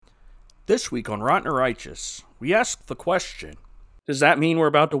This week on Rotten or Righteous, we ask the question, does that mean we're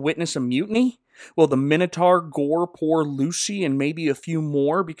about to witness a mutiny? Will the Minotaur gore poor Lucy and maybe a few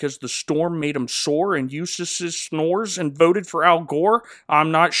more because the storm made him sore and Eustace's snores and voted for Al Gore?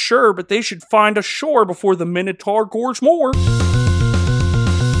 I'm not sure, but they should find a shore before the Minotaur gores more.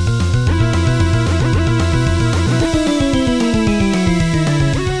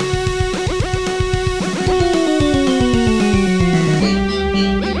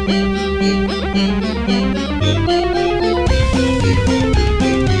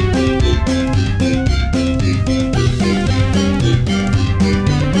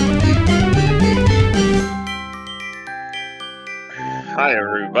 Hi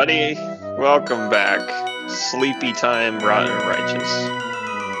everybody, welcome back. Sleepy Time Rotten or Righteous.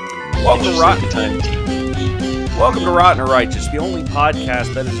 Welcome to Rotten. Time team. Welcome to Rotten or Righteous, the only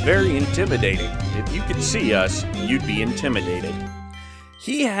podcast that is very intimidating. If you could see us, you'd be intimidated.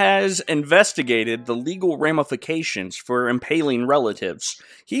 He has investigated the legal ramifications for impaling relatives.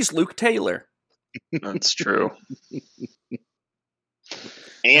 He's Luke Taylor. That's true.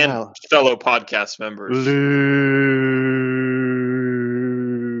 And fellow podcast members. Luke.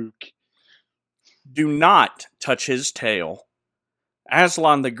 Do not touch his tail.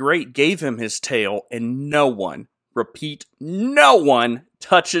 Aslan the Great gave him his tail, and no one, repeat, no one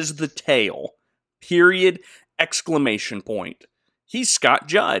touches the tail. Period, exclamation point. He's Scott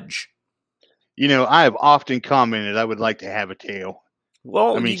Judge. You know, I have often commented I would like to have a tail.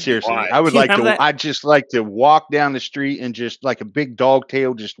 Well, I mean, seriously, why? I would You like have to. that- I'd just like to walk down the street and just like a big dog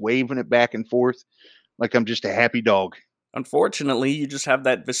tail, just waving it back and forth, like I'm just a happy dog. Unfortunately, you just have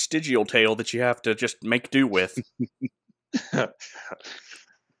that vestigial tail that you have to just make do with.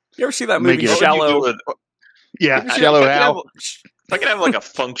 You ever see that Make movie it- What would you do Shallow? with- Yeah, If I shallow could Hal. have- If I could have like a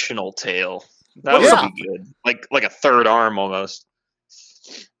functional tail, that What would is- be good. Like a third arm almost.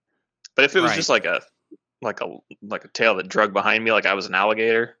 But if it was Right. just like a tail that drug behind me, like I was an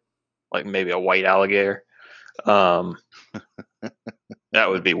alligator, like maybe a white alligator, that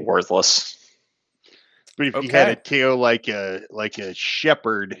would be worthless. But if you had Okay. a tail like a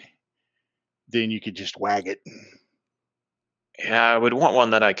shepherd, then you could just wag it. Yeah, I would want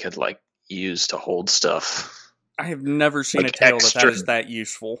one that I could like use to hold stuff. I have never seen Like a tail that extra- is that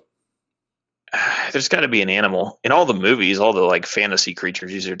useful. There's got to be an animal in all the movies. All the like fantasy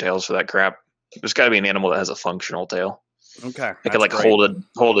creatures use their tails for that crap. There's got to be an animal that has a functional tail. Okay, I that's could like great.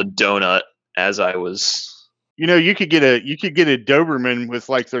 hold a donut as I was. You know, you could get a Doberman with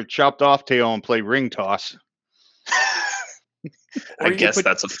like their chopped off tail and play ring toss. Or I you guess put-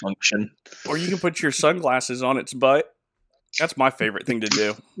 that's a function. Or you can put your sunglasses on its butt. That's my favorite thing to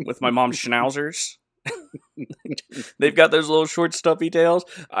do with my mom's schnauzers. They've got those little short stuffy tails.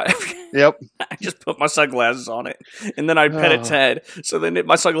 I Yep. just put my sunglasses on it, and then I pet its Oh. head. So then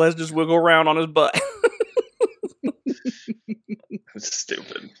my sunglasses just wiggle around on his butt. It's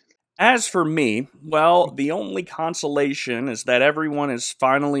stupid. As for me, well, the only consolation is that everyone is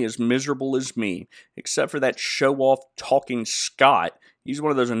finally as miserable as me, except for that show-off talking Scott. He's one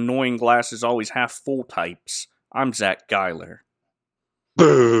of those annoying glasses always half full types. I'm Zach Geiler.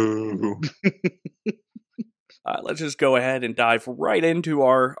 Boo. Let's just go ahead and dive right into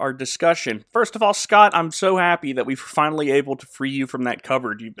our discussion. First of all, Scott, I'm so happy that we're finally able to free you from that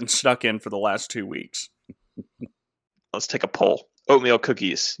cupboard you've been stuck in for the last 2 weeks. Let's take a poll. Oatmeal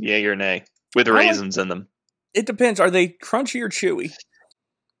cookies, yay or nay, with I like- raisins in them. It depends. Are they crunchy or chewy?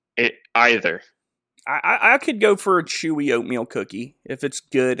 Either. I could go for a chewy oatmeal cookie if it's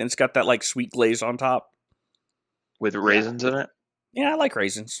good and it's got that like sweet glaze on top. With raisins in it. Yeah, I like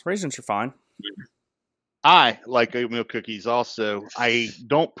raisins. Raisins are fine. I like oatmeal cookies also. I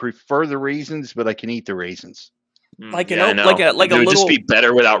don't prefer the raisins, but I can eat the raisins. Like an I oat- know. like a It would little- just be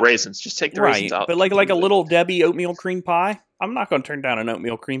better without raisins. Just take the Right, raisins out. but like a little Debbie oatmeal cream pie. I'm not going to turn down an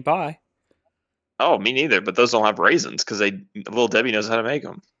oatmeal cream pie. Oh, me neither. But those don't have raisins because Little Debbie knows how to make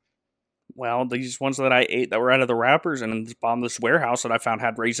them. Well, these ones that I ate that were out of the wrappers and in the bottom of this warehouse that I found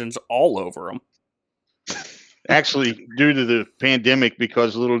had raisins all over them. Actually, due to the pandemic,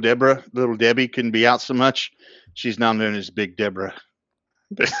 because little Debbie couldn't be out so much, she's now known as Big Deborah.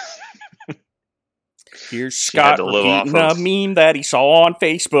 Here's She had Scott to live off repeating a of- meme that he saw on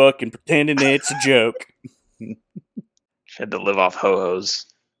Facebook and pretending it's a joke. She had to live off ho-hos.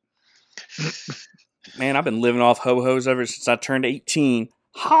 Man, I've been living off ho-hos ever since I turned 18.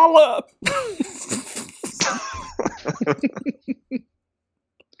 Holla!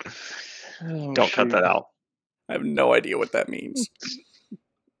 Don't cut that out. I have no idea what that means.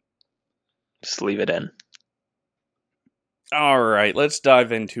 Just leave it in. All right, let's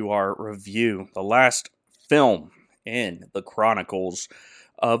dive into our review. The last film in the Chronicles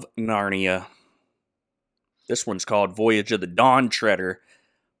of Narnia. This one's called Voyage of the Dawn Treader.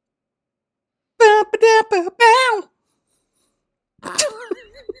 Ba-ba-da-ba-bow.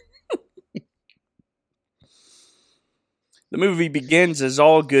 The movie begins as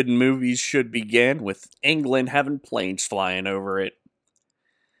all good movies should begin, with England having planes flying over it.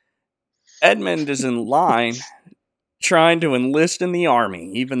 Edmund is in line trying to enlist in the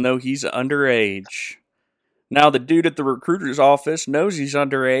army, even though he's underage. Now the dude at the recruiter's office knows he's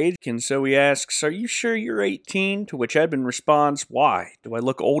underage, and so he asks, "Are you sure you're 18? To which Edmund responds, "Why? Do I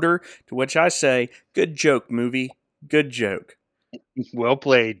look older?" To which I say, "Good joke, movie. Good joke." Well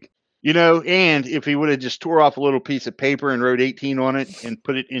played. You know, and if he would have just tore off a little piece of paper and wrote 18 on it and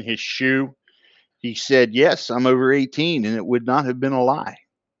put it in his shoe, he said, "Yes, I'm over 18," and it would not have been a lie.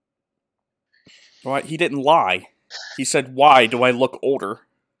 Well, he didn't lie. He said, "Why do I look older?"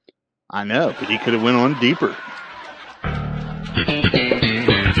 I know, but he could have went on deeper.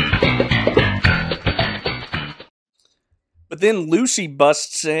 But then Lucy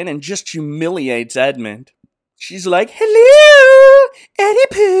busts in and just humiliates Edmund. She's like, "Hello, Eddie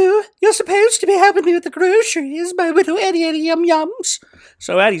Pooh. You're supposed to be helping me with the groceries, my little Eddie Yum Yums."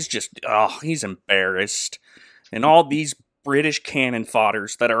 So Eddie's just, he's embarrassed. And all these British cannon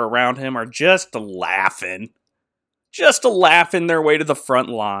fodders that are around him are just laughing. Just laughing their way to the front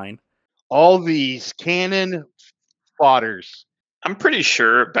line. All these cannon fodders. I'm pretty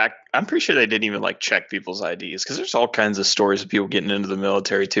sure they didn't even check people's IDs, because there's all kinds of stories of people getting into the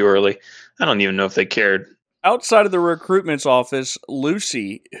military too early. I don't even know if they cared. Outside of the recruitment's office,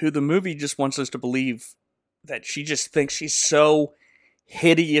 Lucy, who the movie just wants us to believe that she just thinks she's so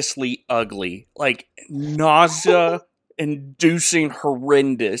hideously ugly, like nausea-inducing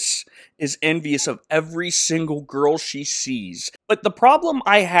horrendous, is envious of every single girl she sees. But the problem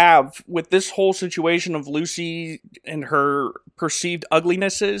I have with this whole situation of Lucy and her perceived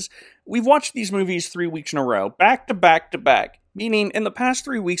ugliness is, we've watched these movies 3 weeks in a row, back to back to back. Meaning, in the past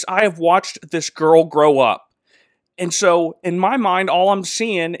 3 weeks, I have watched this girl grow up. And so, in my mind, all I'm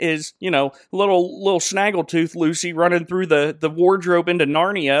seeing is, little snaggletooth Lucy running through the wardrobe into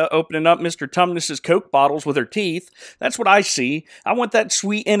Narnia, opening up Mr. Tumnus's Coke bottles with her teeth. That's what I see. I want that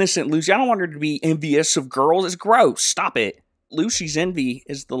sweet, innocent Lucy. I don't want her to be envious of girls. It's gross. Stop it. Lucy's envy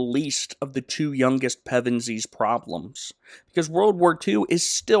is the least of the two youngest Pevensies' problems. Because World War II is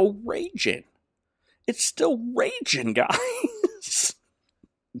still raging. It's still raging, guys.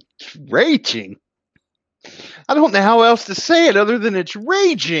 It's raging? I don't know how else to say it other than it's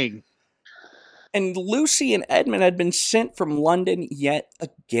raging. And Lucy and Edmund had been sent from London yet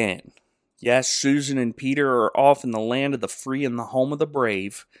again. Yes, Susan and Peter are off in the land of the free and the home of the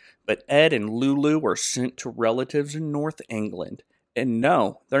brave, but Ed and Lulu are sent to relatives in North England. And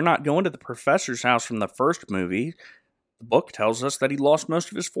no, they're not going to the professor's house from the first movie. The book tells us that he lost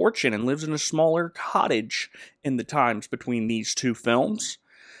most of his fortune and lives in a smaller cottage in the times between these two films.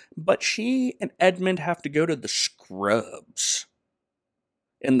 But she and Edmund have to go to the Scrubs.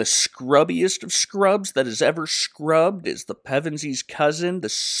 And the scrubbiest of scrubs that has ever scrubbed is the Pevensies' cousin, the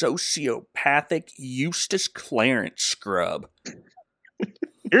sociopathic Eustace Clarence Scrub.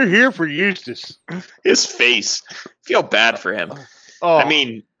 You're here for Eustace. His face. Feel bad for him. Oh. I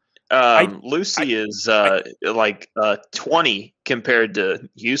mean, Lucy is 20 compared to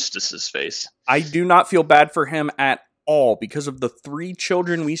Eustace's face. I do not feel bad for him at all. Because of the 3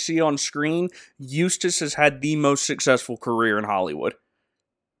 children we see on screen, Eustace has had the most successful career in Hollywood.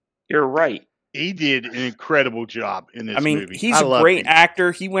 You're right. He did an incredible job in this movie. He's a great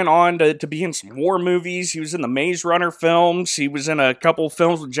actor. He went on to be in some war movies. He was in the Maze Runner films. He was in a couple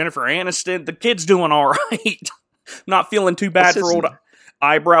films with Jennifer Aniston. The kid's doing all right. Not feeling too bad for old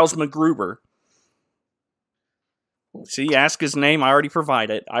Eyebrows MacGruber. See, ask his name. I already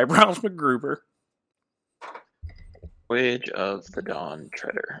provided. Eyebrows MacGruber. Voyage of the Dawn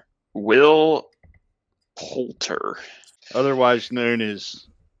Treader. Will Poulter. Otherwise known as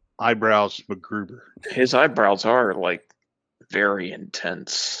Eyebrows MacGruber. His eyebrows are, very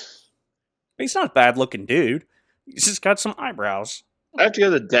intense. He's not a bad-looking dude. He's just got some eyebrows. I have to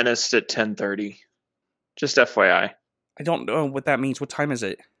go to the dentist at 10:30. Just FYI. I don't know what that means. What time is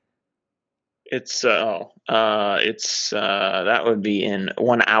it? That would be in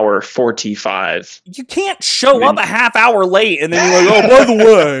 1 hour 45. You can't show up a half hour late and then you're like, "Oh, by the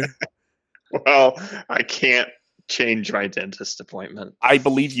way." Well, I can't change my dentist appointment. I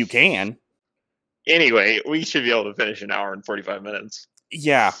believe you can. Anyway, we should be able to finish an hour and 45 minutes.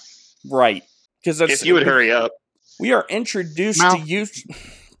 Yeah, right. Because if you would hurry up. We are introduced to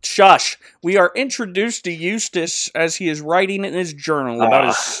Shush. We are introduced to Eustace as he is writing in his journal about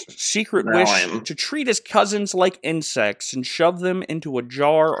his secret now wish I'm- to treat his cousins like insects and shove them into a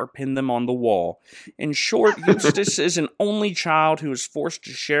jar or pin them on the wall. In short, Eustace is an only child who is forced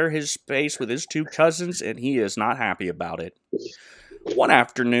to share his space with his two cousins, and he is not happy about it. One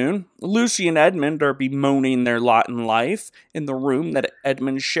afternoon, Lucy and Edmund are bemoaning their lot in life in the room that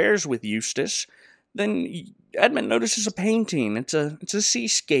Edmund shares with Eustace. Then Edmund notices a painting. It's a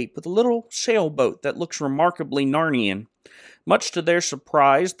seascape with a little sailboat that looks remarkably Narnian. Much to their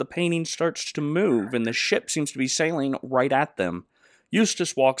surprise, the painting starts to move, and the ship seems to be sailing right at them.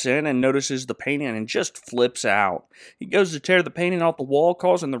 Eustace walks in and notices the painting and just flips out. He goes to tear the painting off the wall,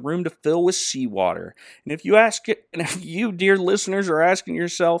 causing the room to fill with seawater. And if you, dear listeners, are asking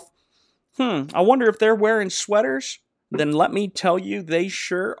yourself, I wonder if they're wearing sweaters, then let me tell you, they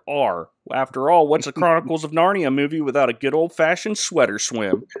sure are. After all, what's a Chronicles of Narnia movie without a good old-fashioned sweater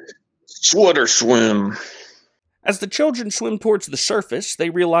swim? Sweater swim. As the children swim towards the surface, they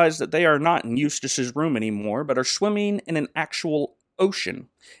realize that they are not in Eustace's room anymore, but are swimming in an actual ocean.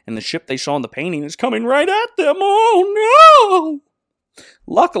 And the ship they saw in the painting is coming right at them. Oh, no!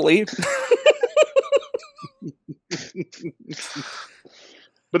 Luckily...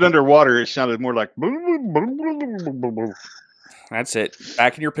 But underwater, it sounded more like... That's it.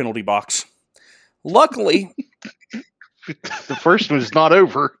 Back in your penalty box. Luckily... The first one's not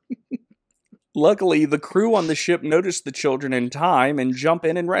over. Luckily, the crew on the ship notice the children in time and jump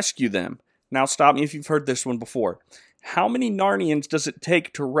in and rescue them. Now stop me if you've heard this one before. How many Narnians does it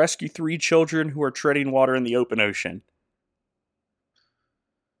take to rescue 3 children who are treading water in the open ocean?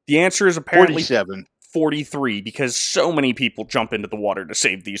 The answer is apparently 47. 43, because so many people jump into the water to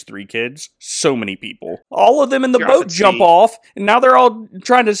save these 3 kids. So many people. All of them in the boat jump off, and now they're all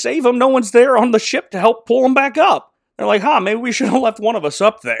trying to save them. No one's there on the ship to help pull them back up. They're like, maybe we should have left one of us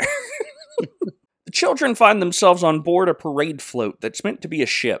up there. The children find themselves on board a parade float that's meant to be a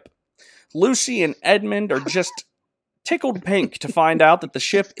ship. Lucy and Edmund are just tickled pink to find out that the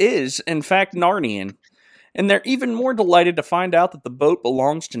ship is, in fact, Narnian. And they're even more delighted to find out that the boat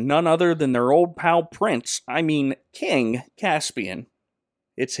belongs to none other than their old pal King Caspian.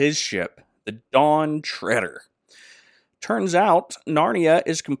 It's his ship, the Dawn Treader. Turns out, Narnia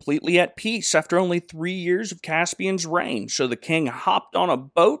is completely at peace after only 3 years of Caspian's reign, so the king hopped on a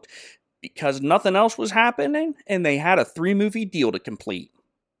boat because nothing else was happening, and they had a 3-movie deal to complete.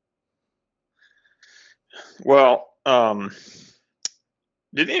 Well,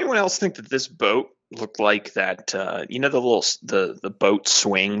 did anyone else think that this boat looked like that? The little the boat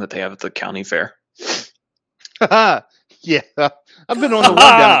swing that they have at the county fair. Yeah, I've been on the one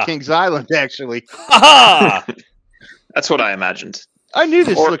down at Kings Island actually. That's what I imagined. I knew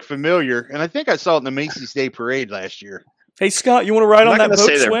this looked familiar, and I think I saw it in the Macy's Day Parade last year. Hey Scott, you want to ride on that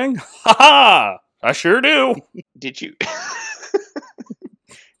boat swing? I sure do. Did you?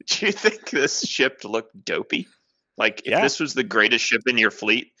 Did you think this ship looked dopey? Like, if this was the greatest ship in your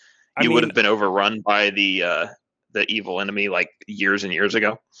fleet, you would have been overrun by the evil enemy like years and years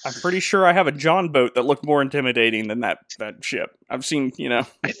ago. I'm pretty sure I have a John boat that looked more intimidating than that ship. I've seen,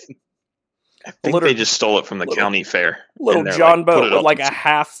 I think they just stole it from the county fair. Little John boat with like a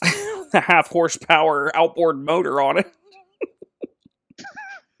half horsepower outboard motor on it.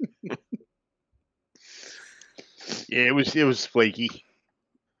 Yeah, it was flaky.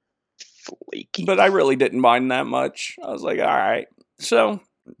 But I really didn't mind that much. I was like, all right. So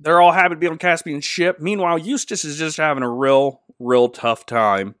they're all happy to be on Caspian's ship. Meanwhile, Eustace is just having a real tough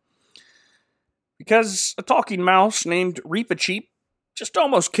time. Because a talking mouse named Reepicheep just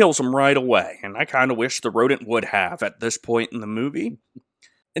almost kills him right away. And I kind of wish the rodent would have at this point in the movie.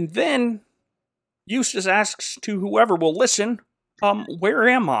 And then Eustace asks to whoever will listen, where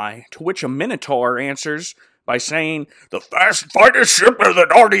am I? To which a Minotaur answers by saying, the fastest ship of the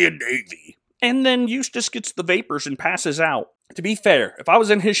Narnian Navy. And then Eustace gets the vapors and passes out. To be fair, if I was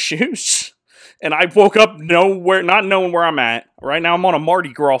in his shoes and I woke up not knowing where I'm at, right now I'm on a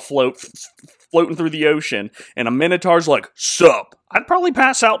Mardi Gras floating through the ocean, and a Minotaur's like, sup, I'd probably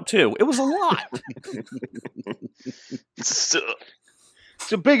pass out too. It was a lot. It's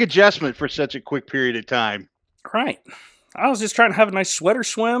a big adjustment for such a quick period of time. Right. I was just trying to have a nice sweater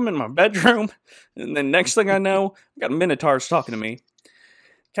swim in my bedroom, and then next thing I know, I got Minotaurs talking to me.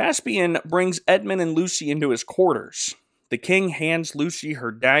 Caspian brings Edmund and Lucy into his quarters. The king hands Lucy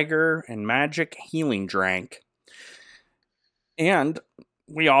her dagger and magic healing drink. And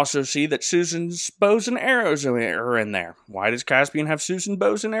we also see that Susan's bows and arrows are in there. Why does Caspian have Susan's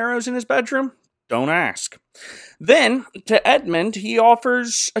bows and arrows in his bedroom? Don't ask. Then, to Edmund, he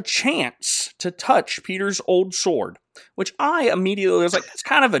offers a chance to touch Peter's old sword. which I immediately was like, that's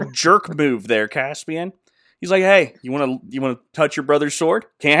kind of a jerk move there, Caspian. He's like, hey, you want to touch your brother's sword?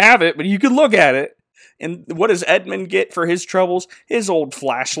 Can't have it, but you can look at it. And what does Edmund get for his troubles? His old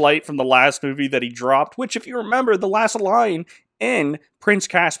flashlight from the last movie that he dropped, which, if you remember, the last line in Prince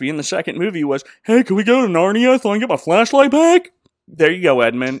Caspian, the second movie, was, hey, can we go to Narnia so I can get my flashlight back? There you go,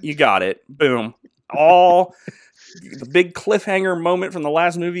 Edmund. You got it. Boom. All the big cliffhanger moment from the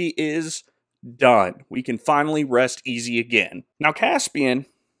last movie is done. We can finally rest easy again. Now, Caspian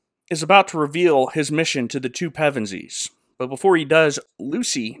is about to reveal his mission to the two Pevensies. But before he does,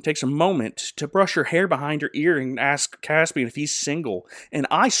 Lucy takes a moment to brush her hair behind her ear and ask Caspian if he's single. And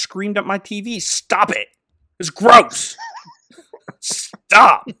I screamed at my TV, stop it! It's gross!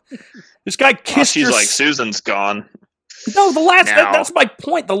 Stop! This guy kissed she's like, Susan's gone. No, that's my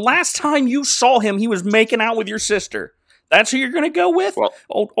point. The last time you saw him, he was making out with your sister. That's who you're going to go with? Well,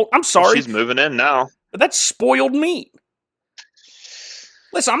 I'm sorry. She's moving in now. But that's spoiled meat.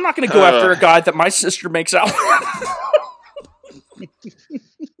 Listen, I'm not going to go after a guy that my sister makes out with.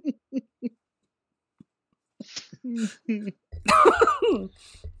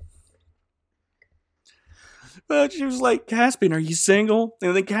 But she was like, Caspian, are you single?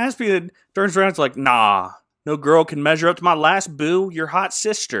 And then Caspian turns around and is like, nah, no girl can measure up to my last boo, your hot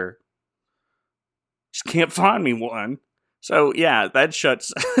sister. Just can't find me one. So yeah, that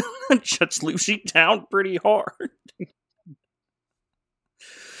shuts Lucy down pretty hard.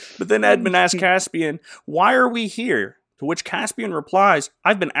 But then Edmund asks Caspian, why are we here? To which Caspian replies,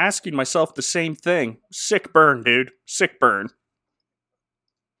 I've been asking myself the same thing. Sick burn, dude. Sick burn.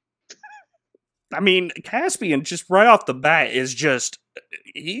 I mean, Caspian, just right off the bat, is just...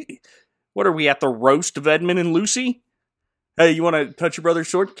 what are we, at the roast of Edmund and Lucy? Hey, you want to touch your brother's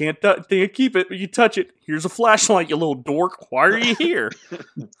sword? Can't keep it, but you touch it. Here's a flashlight, you little dork. Why are you here?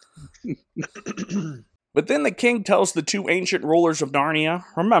 But then the king tells the two ancient rulers of Narnia,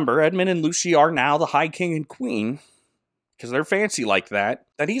 remember, Edmund and Lucy are now the High King and Queen, because they're fancy like that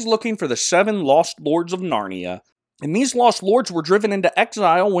he's looking for the 7 lost lords of Narnia. And these lost lords were driven into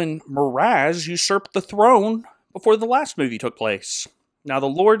exile when Miraz usurped the throne before the last movie took place. Now, the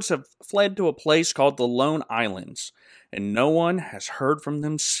lords have fled to a place called the Lone Islands, and no one has heard from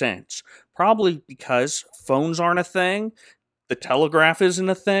them since. Probably because phones aren't a thing, the telegraph isn't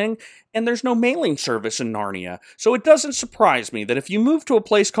a thing, and there's no mailing service in Narnia. So it doesn't surprise me that if you move to a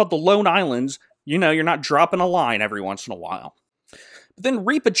place called the Lone Islands, you know, you're not dropping a line every once in a while. But then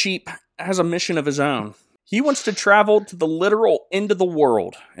Reepicheep has a mission of his own. He wants to travel to the literal end of the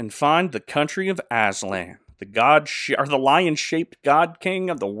world and find the country of Aslan, the lion-shaped god king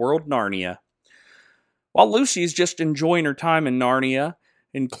of the world Narnia. While Lucy is just enjoying her time in Narnia,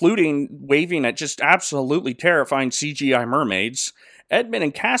 including waving at just absolutely terrifying CGI mermaids, Edmund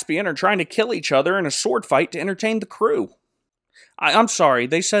and Caspian are trying to kill each other in a sword fight to entertain the crew. I'm sorry,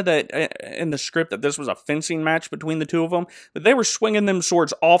 they said that in the script that this was a fencing match between the two of them, but they were swinging them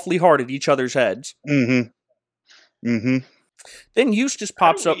swords awfully hard at each other's heads. Mm-hmm. Mm-hmm. Then Eustace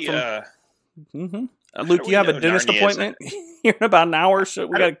pops up from... Luke, you have a dentist appointment here in about an hour, so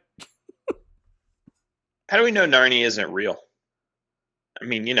we got to... How do we know Narnia isn't real? I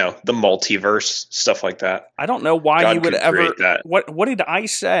mean, you know, the multiverse, stuff like that. I don't know why God you would ever... that. What did I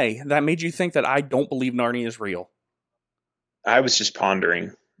say that made you think that I don't believe Narnia is real? I was just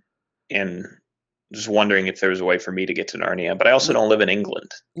pondering and just wondering if there was a way for me to get to Narnia, but I also don't live in England.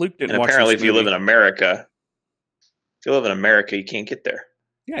 Luke didn't and watch apparently this if you live movie. in America, you can't get there.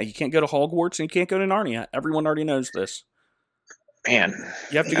 Yeah, you can't go to Hogwarts and you can't go to Narnia. Everyone already knows this. Man,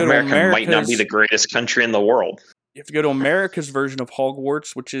 You have to go America to America's... might not be the greatest country in the world. You have to go to America's version of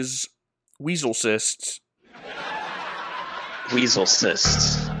Hogwarts, which is Weasel Cysts. Weasel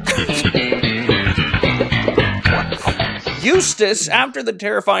cysts. Eustace, after the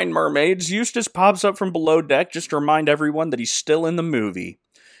terrifying mermaids, Eustace pops up from below deck just to remind everyone that he's still in the movie.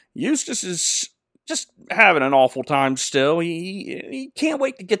 Eustace is just having an awful time still. He can't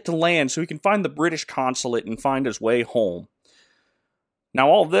wait to get to land so he can find the British consulate and find his way home. Now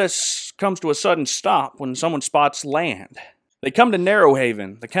all this comes to a sudden stop when someone spots land. They come to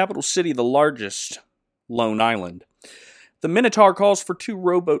Narrowhaven, the capital city of the largest Lone Island. The Minotaur calls for 2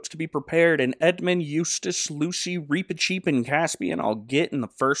 rowboats to be prepared, and Edmund, Eustace, Lucy, Reepicheep, and Caspian all get in the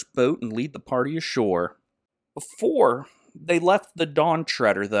first boat and lead the party ashore. Before they left the Dawn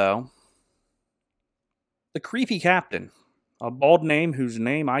Treader, though, the creepy captain, a bald name whose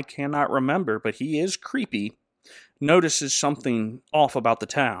name I cannot remember, but he is creepy, notices something off about the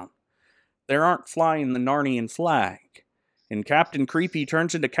town. They aren't flying the Narnian flag, and Captain Creepy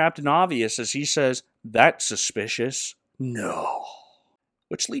turns into Captain Obvious as he says, "That's suspicious." No.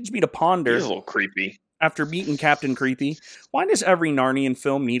 Which leads me to ponder... He's a little creepy. After meeting Captain Creepy, why does every Narnian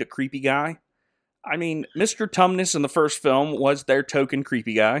film need a creepy guy? I mean, Mr. Tumnus in the first film was their token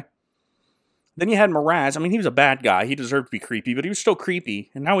creepy guy. Then you had Mraz. I mean, he was a bad guy. He deserved to be creepy, but he was still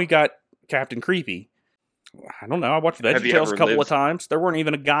creepy. And now we got Captain Creepy. I don't know. I watched VeggieTales a couple of times. There weren't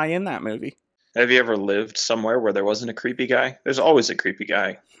even a guy in that movie. Have you ever lived somewhere where there wasn't a creepy guy? There's always a creepy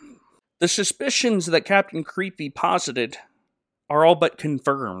guy. The suspicions that Captain Creepy posited are all but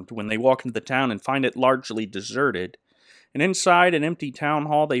confirmed when they walk into the town and find it largely deserted. And inside an empty town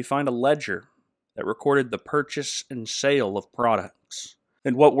hall, they find a ledger that recorded the purchase and sale of products.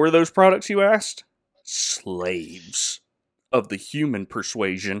 And what were those products, you asked? Slaves of the human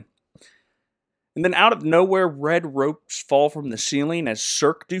persuasion. And then out of nowhere, red ropes fall from the ceiling as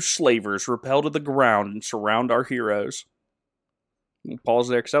Cirque du slavers rappel to the ground and surround our heroes. I'll pause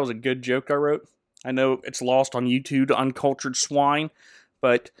there because that was a good joke I wrote. I know it's lost on YouTube to uncultured swine,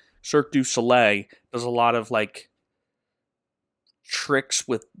 but Cirque du Soleil does a lot of tricks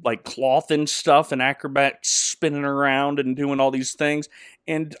with cloth and stuff and acrobats spinning around and doing all these things.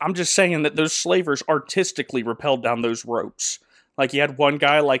 And I'm just saying that those slavers artistically rappelled down those ropes. You had one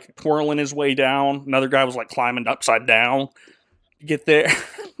guy twirling his way down, another guy was climbing upside down to get there.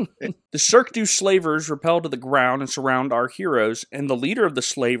 The Cirque du Slavers rappel to the ground and surround our heroes, and the leader of the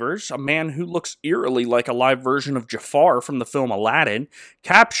slavers, a man who looks eerily like a live version of Jafar from the film Aladdin,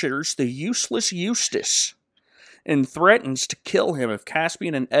 captures the useless Eustace and threatens to kill him if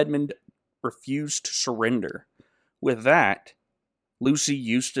Caspian and Edmund refuse to surrender. With that, Lucy,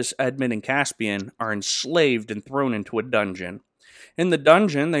 Eustace, Edmund, and Caspian are enslaved and thrown into a dungeon. In the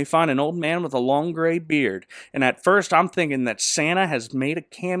dungeon, they find an old man with a long gray beard, and at first I'm thinking that Santa has made a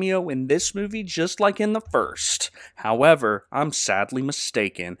cameo in this movie just like in the first. However, I'm sadly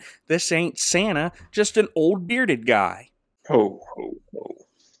mistaken. This ain't Santa, just an old bearded guy. Ho, ho, ho.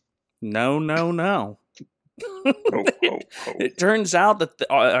 No. Ho, ho, ho. It turns out that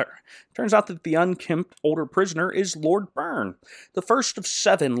the unkempt older prisoner is Lord Byrne, the first of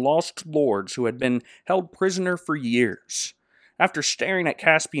 7 lost lords who had been held prisoner for years. After staring at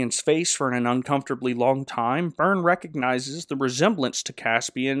Caspian's face for an uncomfortably long time, Byrne recognizes the resemblance to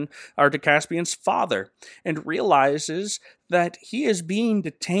Caspian's father, and realizes that he is being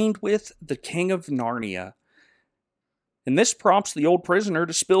detained with the King of Narnia. And this prompts the old prisoner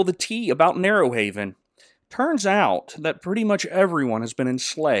to spill the tea about Narrowhaven. Turns out that pretty much everyone has been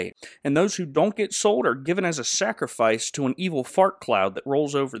enslaved, and those who don't get sold are given as a sacrifice to an evil fart cloud that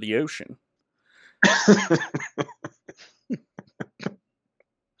rolls over the ocean.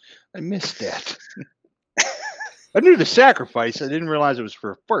 I missed that. I knew the sacrifice. I didn't realize it was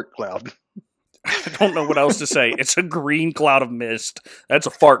for a fart cloud. I don't know what else to say. It's a green cloud of mist. That's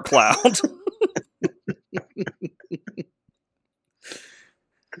a fart cloud.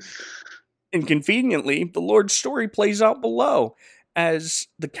 And conveniently, the Lord's story plays out below. As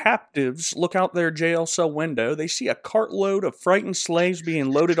the captives look out their jail cell window, they see a cartload of frightened slaves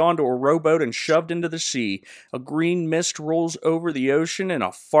being loaded onto a rowboat and shoved into the sea. A green mist rolls over the ocean and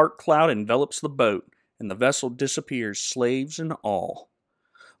a fart cloud envelops the boat, and the vessel disappears, slaves and all.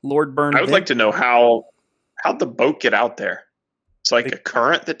 Lord Byrne. I would like to know how'd the boat get out there? It's a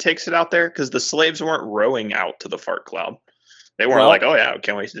current that takes it out there? Because the slaves weren't rowing out to the fart cloud. They weren't oh yeah,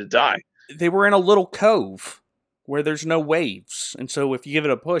 can't wait to die. They were in a little cove where there's no waves, and so if you give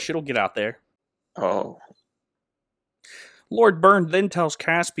it a push, it'll get out there. Oh. Lord Byrne then tells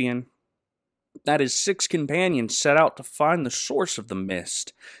Caspian that his 6 companions set out to find the source of the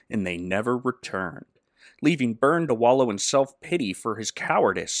mist, and they never returned, leaving Byrne to wallow in self-pity for his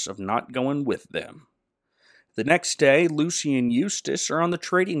cowardice of not going with them. The next day, Lucy and Eustace are on the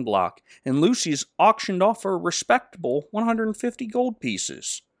trading block, and Lucy's auctioned off for a respectable 150 gold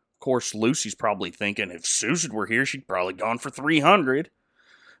pieces. Of course, Lucy's probably thinking if Susan were here, she'd probably gone for 300.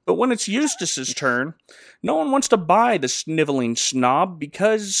 But when it's Eustace's turn, no one wants to buy the sniveling snob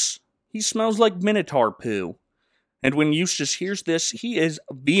because he smells like Minotaur poo. And when Eustace hears this, he is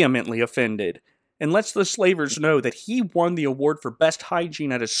vehemently offended and lets the slavers know that he won the award for best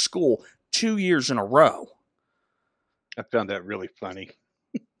hygiene at his school 2 years in a row. I found that really funny.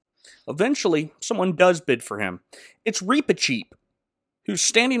 Eventually, someone does bid for him. It's Reepicheep, who's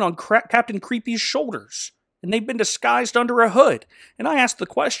standing on Captain Creepy's shoulders, and they've been disguised under a hood. And I asked the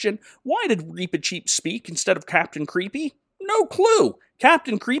question, why did Reepicheep speak instead of Captain Creepy? No clue.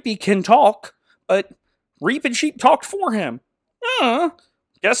 Captain Creepy can talk, but Reepicheep talked for him.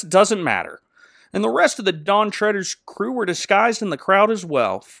 Guess it doesn't matter. And the rest of the Dawn Treader's crew were disguised in the crowd as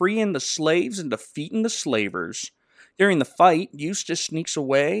well, freeing the slaves and defeating the slavers. During the fight, Eustace sneaks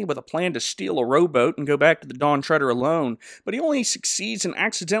away with a plan to steal a rowboat and go back to the Dawn Treader alone, but he only succeeds in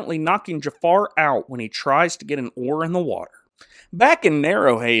accidentally knocking Jafar out when he tries to get an oar in the water. Back in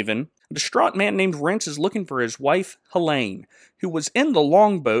Narrowhaven, a distraught man named Rents is looking for his wife, Helene, who was in the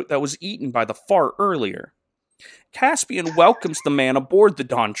longboat that was eaten by the fart earlier. Caspian welcomes the man aboard the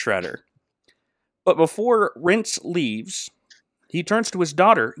Dawn Treader. But before Rents leaves, he turns to his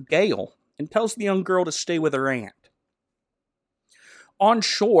daughter, Gale, and tells the young girl to stay with her aunt. On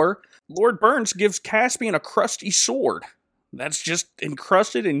shore, Lord Burns gives Caspian a crusty sword that's just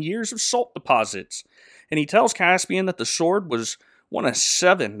encrusted in years of salt deposits, and he tells Caspian that the sword was one of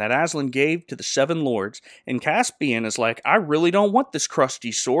 7 that Aslan gave to the 7 lords, and Caspian is like, I really don't want this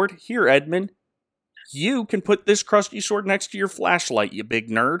crusty sword. Here, Edmund, you can put this crusty sword next to your flashlight, you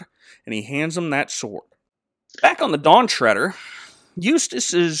big nerd, and he hands him that sword. Back on the Dawn Treader,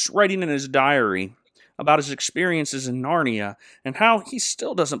 Eustace is writing in his diary about his experiences in Narnia and how he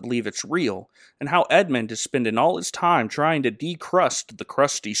still doesn't believe it's real, and how Edmund is spending all his time trying to decrust the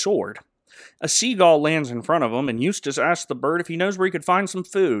crusty sword. A seagull lands in front of him, and Eustace asks the bird if he knows where he could find some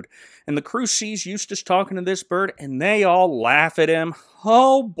food, and the crew sees Eustace talking to this bird, and they all laugh at him.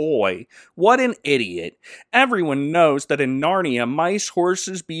 Oh boy, what an idiot. Everyone knows that in Narnia, mice,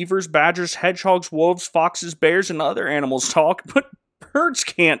 horses, beavers, badgers, hedgehogs, wolves, foxes, bears, and other animals talk, but birds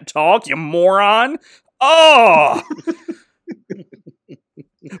can't talk, you moron. Oh!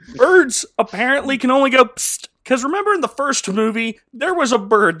 Birds apparently can only go psst, because remember in the first movie, there was a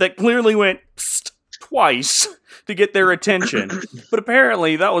bird that clearly went psst twice to get their attention. But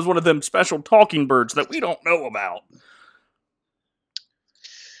apparently that was one of them special talking birds that we don't know about.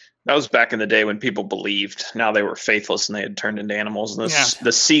 That was back in the day when people believed. Now they were faithless and they had turned into animals. And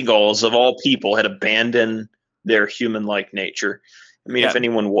the seagulls, of all people, had abandoned their human-like nature. I mean, if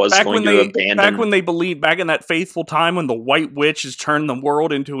anyone was going to abandon... Back when they believed, back in that faithful time when the White Witch has turned the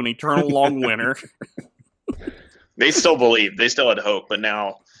world into an eternal long winter. They still believed. They still had hope, but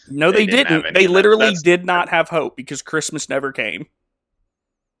now... No, they didn't. They literally did not have hope because Christmas never came.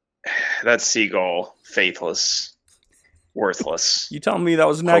 That seagull, faithless, worthless. You telling me that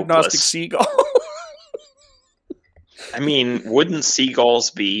was an agnostic seagull? I mean, wouldn't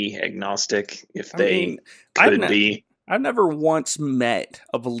seagulls be agnostic if they could be? I've never once met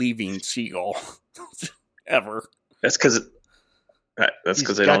a believing seagull. Ever. That's because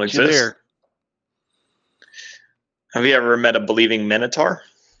they don't exist. There. Have you ever met a believing minotaur?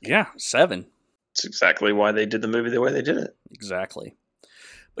 Yeah, 7. That's exactly why they did the movie the way they did it. Exactly.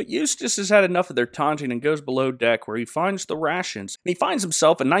 But Eustace has had enough of their taunting and goes below deck where he finds the rations. And he finds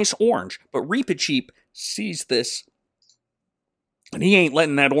himself a nice orange, but Reepicheep sees this. And he ain't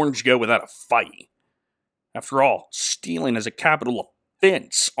letting that orange go without a fight. After all, stealing is a capital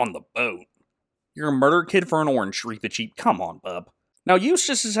offense on the boat. You're a murder kid for an orange, Reepicheep. Come on, bub. Now,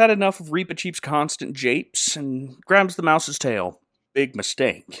 Eustace has had enough of Reepicheep's constant japes and grabs the mouse's tail. Big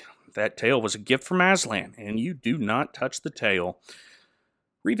mistake. That tail was a gift from Aslan, and you do not touch the tail.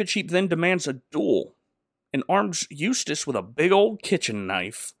 Reepicheep then demands a duel and arms Eustace with a big old kitchen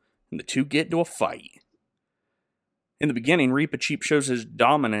knife, and the two get into a fight. In the beginning, Reepicheep shows his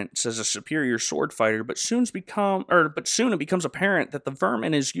dominance as a superior sword fighter, but soon it becomes apparent that the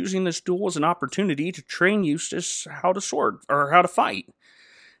vermin is using this duel as an opportunity to train Eustace how to fight.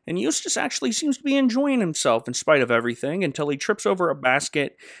 And Eustace actually seems to be enjoying himself in spite of everything until he trips over a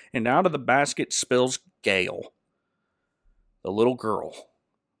basket, and out of the basket spills Gale, the little girl.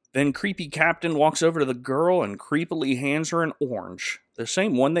 Then creepy Captain walks over to the girl and creepily hands her an orange, the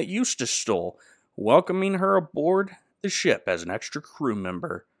same one that Eustace stole, welcoming her aboard the ship as an extra crew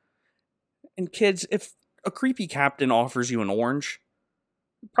member. And kids, if a creepy captain offers you an orange,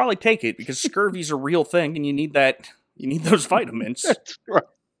 probably take it because scurvy's a real thing and you need those vitamins. That's right.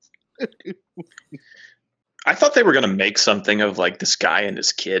 I thought they were going to make something of like this guy and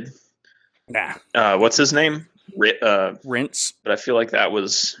his kid. Nah. What's his name? Rents. But I feel like that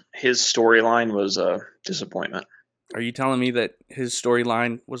was his storyline was a disappointment. Are you telling me that his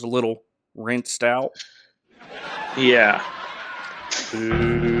storyline was a little rinsed out? Yeah.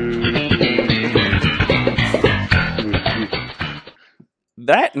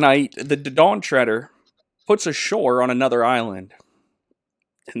 That night, the Dawn Treader puts ashore on another island.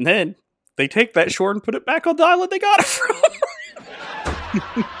 And then they take that shore and put it back on the island they got it from.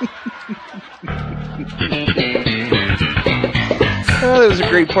 Oh, that was a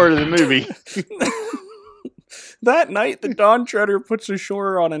great part of the movie. That night, the Dawn Treader puts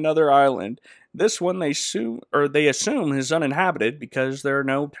ashore on another island. This one they assume is uninhabited because there are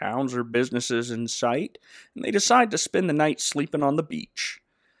no towns or businesses in sight, and they decide to spend the night sleeping on the beach.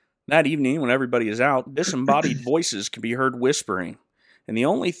 That evening, when everybody is out, disembodied voices can be heard whispering. And the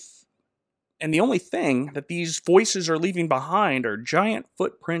only thing that these voices are leaving behind are giant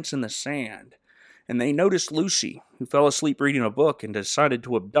footprints in the sand. And they notice Lucy, who fell asleep reading a book and decided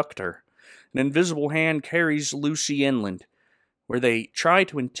to abduct her. An invisible hand carries Lucy inland, where they try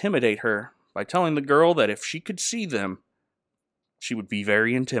to intimidate her by telling the girl that if she could see them, she would be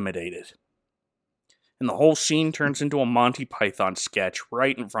very intimidated. And the whole scene turns into a Monty Python sketch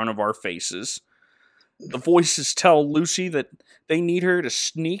right in front of our faces. The voices tell Lucy that they need her to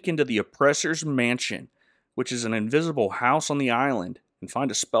sneak into the oppressor's mansion, which is an invisible house on the island, and find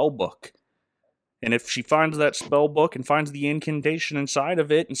a spell book. And if she finds that spell book and finds the incantation inside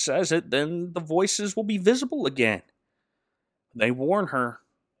of it and says it, then the voices will be visible again. They warn her,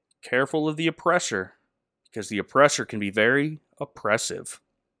 careful of the oppressor, because the oppressor can be very oppressive.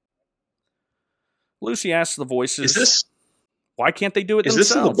 Lucy asks the voices, why can't they do it themselves? Is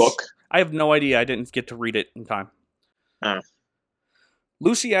this in the book? I have no idea. I didn't get to read it in time. Oh.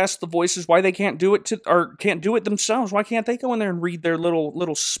 Lucy asks the voices why they can't do it themselves. Why can't they go in there and read their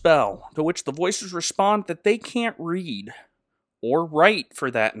little spell? To which the voices respond that they can't read, or write for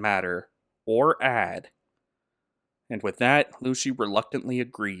that matter, or add. And with that, Lucy reluctantly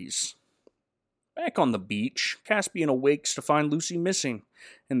agrees. Back on the beach, Caspian awakes to find Lucy missing,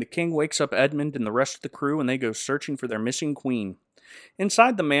 and the king wakes up Edmund and the rest of the crew, and they go searching for their missing queen.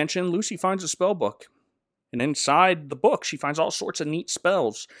 Inside the mansion, Lucy finds a spell book. And inside the book, she finds all sorts of neat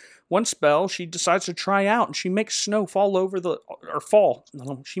spells. One spell she decides to try out, and she makes snow fall all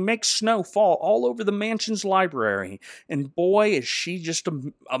over the mansion's library. And boy, is she just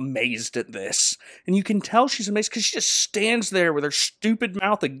amazed at this. And you can tell she's amazed because she just stands there with her stupid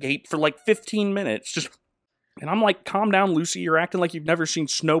mouth agape for like 15 minutes. And I'm like, calm down, Lucy. You're acting like you've never seen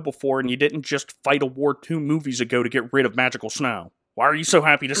snow before, and you didn't just fight a war 2 movies ago to get rid of magical snow. Why are you so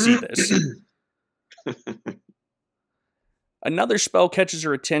happy to see this? Another spell catches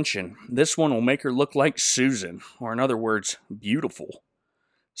her attention. This one will make her look like Susan, or in other words, beautiful.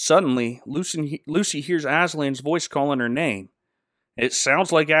 Suddenly, Lucy hears Aslan's voice calling her name. It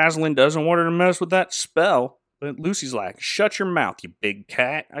sounds like Aslan doesn't want her to mess with that spell, but Lucy's like, shut your mouth, you big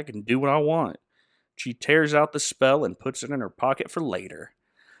cat. I can do what I want. She tears out the spell and puts it in her pocket for later.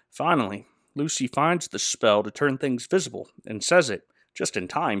 Finally, Lucy finds the spell to turn things visible and says it. Just in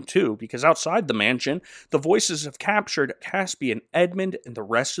time, too, because outside the mansion, the voices have captured Caspian, Edmund, and the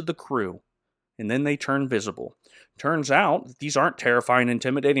rest of the crew. And then they turn visible. Turns out that these aren't terrifying,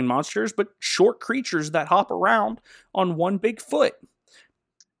 intimidating monsters, but short creatures that hop around on one big foot.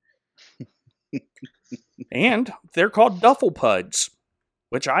 And they're called Dufflepuds,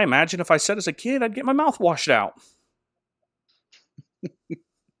 which I imagine if I said as a kid, I'd get my mouth washed out.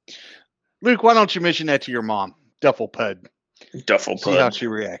 Luke, why don't you mention that to your mom? Dufflepud. Dufflepud. See how she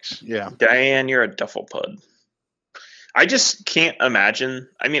reacts. Yeah. Diane, you're a Dufflepud. I just can't imagine.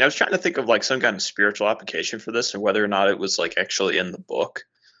 I mean, I was trying to think of like some kind of spiritual application for this, or whether or not it was like actually in the book.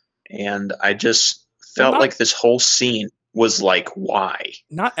 And I just felt like this whole scene was like, why?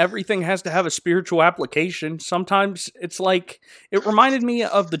 Not everything has to have a spiritual application. Sometimes it's like, it reminded me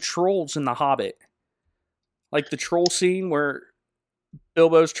of the trolls in The Hobbit. Like the troll scene where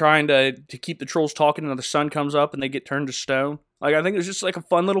Bilbo's trying to keep the trolls talking and the sun comes up and they get turned to stone. Like, I think it was just like a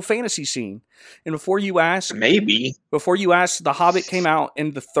fun little fantasy scene. And before you ask, The Hobbit came out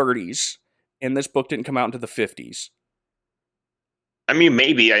in the 30s and this book didn't come out into the 50s. I mean,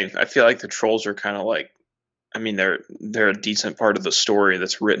 maybe. I feel like the trolls are kind of like, I mean, they're a decent part of the story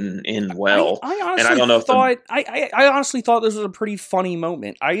that's written in well. I honestly thought this was a pretty funny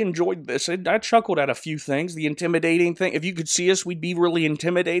moment. I enjoyed this. I chuckled at a few things. The intimidating thing. If you could see us, we'd be really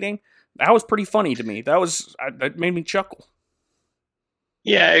intimidating. That was pretty funny to me. That made me chuckle.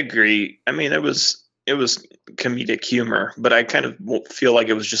 Yeah, I agree. I mean, it was comedic humor, but I kind of feel like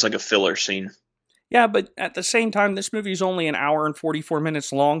it was just like a filler scene. Yeah, but at the same time, this movie is only an hour and 44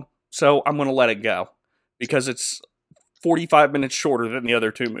 minutes long, so I'm going to let it go. Because it's 45 minutes shorter than the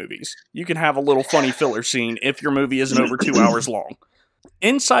other 2 movies. You can have a little funny filler scene if your movie isn't over 2 hours long.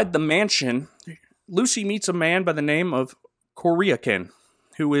 Inside the mansion, Lucy meets a man by the name of Coriakin,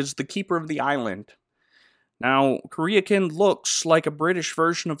 who is the keeper of the island. Now, Coriakin looks like a British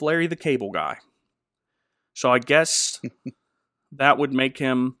version of Larry the Cable Guy. So I guess that would make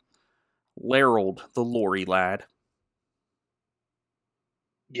him Larold the Lorry Lad.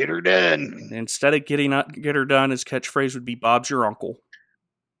 Get her done. Instead of get her done, his catchphrase would be Bob's your uncle.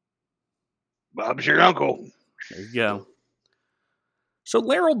 Bob's your uncle. There you go. So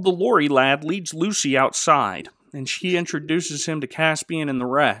Larold the Lorry Lad leads Lucy outside, and she introduces him to Caspian and the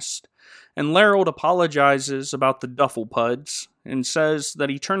rest. And Larold apologizes about the Dufflepuds, and says that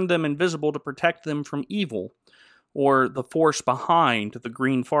he turned them invisible to protect them from evil, or the force behind the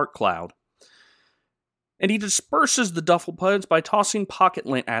green fart cloud. And he disperses the Dufflepuds by tossing pocket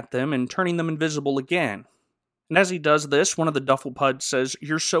lint at them and turning them invisible again. And as he does this, one of the Dufflepuds says,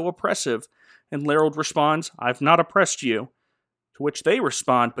 "You're so oppressive." And Larold responds, "I've not oppressed you." To which they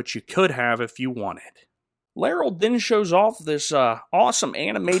respond, "But you could have if you wanted." Larold then shows off this awesome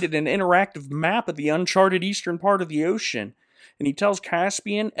animated and interactive map of the uncharted eastern part of the ocean. And he tells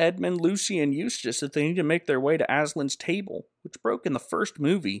Caspian, Edmund, Lucy, and Eustace that they need to make their way to Aslan's table, which broke in the first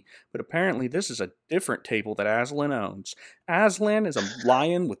movie, but apparently this is a different table that Aslan owns. Aslan is a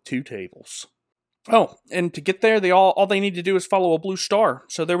lion with 2 tables. Oh, and to get there, all they need to do is follow a blue star,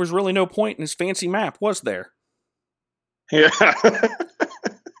 so there was really no point in his fancy map, was there? Yeah.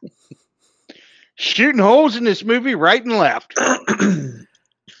 Shooting holes in this movie right and left.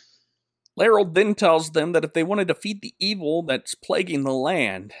 Larold then tells them that if they want to defeat the evil that's plaguing the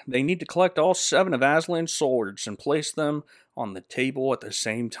land, they need to collect all 7 of Aslan's swords and place them on the table at the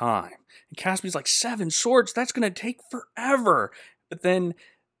same time. And Caspian's like, 7 swords? That's going to take forever. But then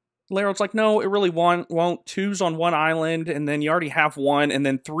Larold's like, no, it really won't. 2's on one island, and then you already have 1, and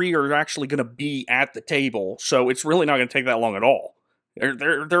then 3 are actually going to be at the table. So it's really not going to take that long at all.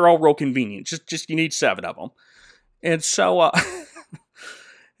 They're all real convenient. Just you need 7 of them. And so,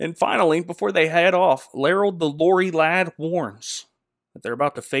 and finally, before they head off, Larold the Lorry lad warns that they're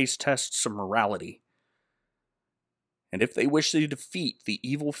about to face tests of morality. And if they wish to defeat the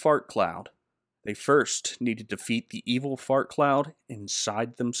evil fart cloud, they first need to defeat the evil fart cloud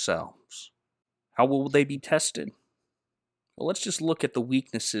inside themselves. How will they be tested? Well, let's just look at the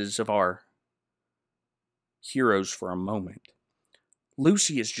weaknesses of our heroes for a moment.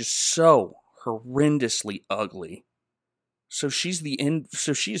 Lucy is just so horrendously ugly. So she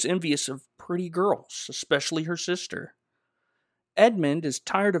is envious of pretty girls, especially her sister. Edmund is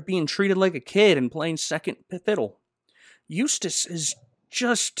tired of being treated like a kid and playing second fiddle. Eustace is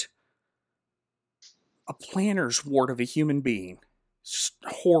just a planner's wart of a human being. Just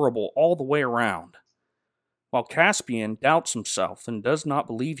horrible all the way around. While Caspian doubts himself and does not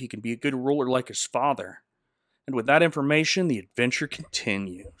believe he can be a good ruler like his father. And with that information, the adventure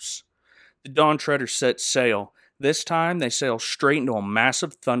continues. The Dawn Treaders set sail. This time, they sail straight into a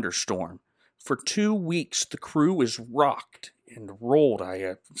massive thunderstorm. For 2 weeks, the crew is rocked and rolled,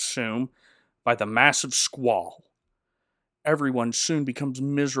 I assume, by the massive squall. Everyone soon becomes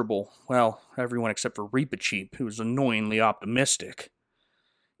miserable. Well, everyone except for Reepicheep, who is annoyingly optimistic.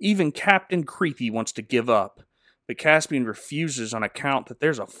 Even Captain Creepy wants to give up, but Caspian refuses on account that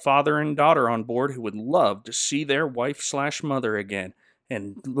there's a father and daughter on board who would love to see their wife/mother again,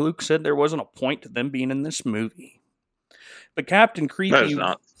 and Luke said there wasn't a point to them being in this movie. But Captain Creepy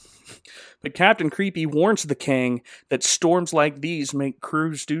warns the king that storms like these make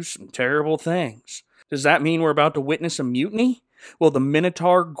crews do some terrible things. Does that mean we're about to witness a mutiny? Will the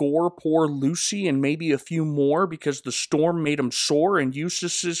Minotaur gore poor Lucy and maybe a few more because the storm made them sore and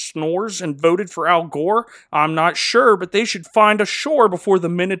Eustace's snores and voted for Al Gore? I'm not sure, but they should find a shore before the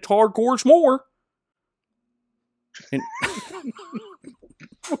Minotaur gores more.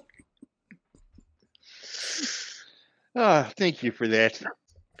 Thank you for that.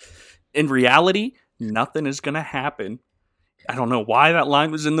 In reality, nothing is going to happen. I don't know why that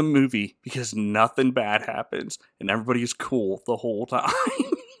line was in the movie, because nothing bad happens, and everybody's cool the whole time.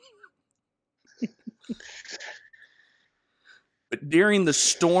 But during the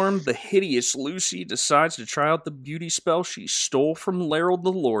storm, the hideous Lucy decides to try out the beauty spell she stole from Larold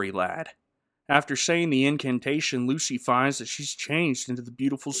the Lorry lad. After saying the incantation, Lucy finds that she's changed into the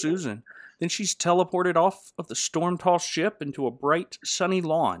beautiful Susan. Then she's teleported off of the storm-tossed ship into a bright, sunny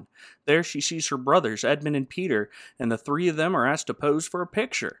lawn. There she sees her brothers, Edmund and Peter, and the 3 of them are asked to pose for a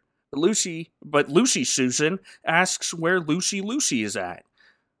picture. But Lucy Susan asks where Lucy is at,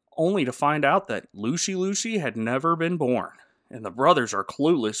 only to find out that Lucy had never been born. And the brothers are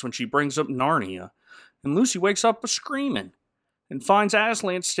clueless when she brings up Narnia. And Lucy wakes up screaming and finds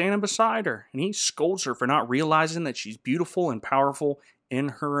Aslan standing beside her, and he scolds her for not realizing that she's beautiful and powerful in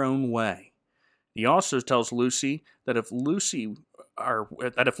her own way. He also tells Lucy that if Lucy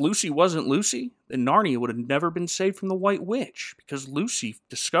wasn't Lucy, then Narnia would have never been saved from the White Witch, because Lucy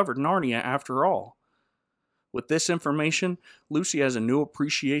discovered Narnia after all. With this information, Lucy has a new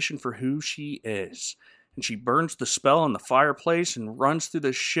appreciation for who she is, and she burns the spell in the fireplace and runs through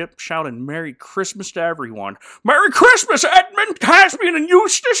the ship shouting Merry Christmas to everyone. Merry Christmas, Edmund, Caspian, and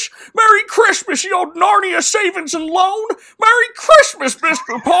Eustace! Merry Christmas, you old Narnia savings and loan! Merry Christmas,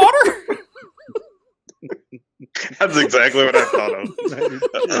 Mr. Potter! That's exactly what I thought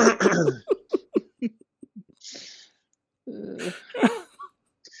of.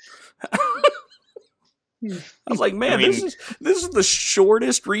 was like, man, this is the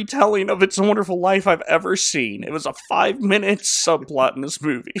shortest retelling of It's a Wonderful Life I've ever seen. It was a 5-minute subplot in this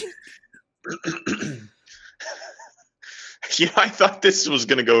movie. I thought this was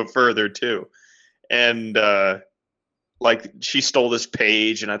going to go further too. And she stole this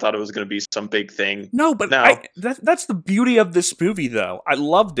page, and I thought it was going to be some big thing. No, but that's the beauty of this movie, though. I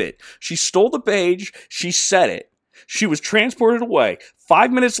loved it. She stole the page. She said it. She was transported away.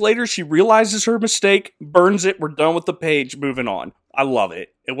 5 minutes later, she realizes her mistake, burns it. We're done with the page. Moving on. I love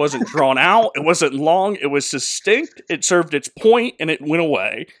it. It wasn't drawn out. It wasn't long. It was succinct. It served its point, and it went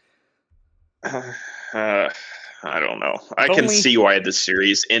away. I don't know. I can see why the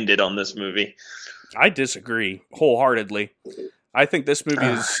series ended on this movie. I disagree wholeheartedly. I think this movie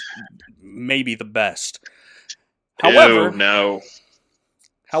is maybe the best. However,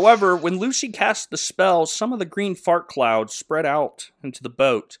 when Lucy cast the spell, some of the green fart clouds spread out into the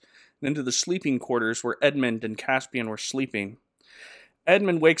boat and into the sleeping quarters where Edmund and Caspian were sleeping.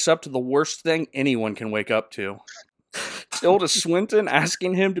 Edmund wakes up to the worst thing anyone can wake up to. Tilda Swinton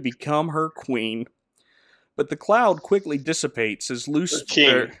asking him to become her queen. But the cloud quickly dissipates as Lucy...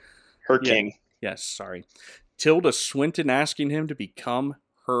 Her king. Yes, sorry. Tilda Swinton asking him to become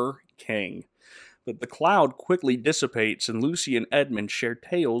her king. But the cloud quickly dissipates and Lucy and Edmund share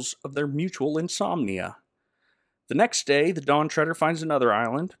tales of their mutual insomnia. The next day, the Dawn Treader finds another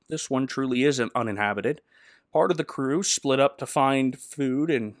island. This one truly isn't uninhabited. Part of the crew split up to find food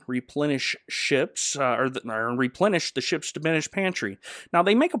and replenish ships, replenish the ship's diminished pantry. Now,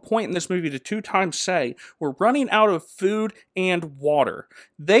 they make a point in this movie to 2 times say, we're running out of food and water.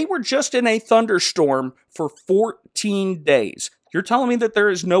 They were just in a thunderstorm for 14 days. You're telling me that there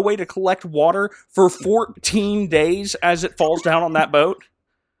is no way to collect water for 14 days as it falls down on that boat?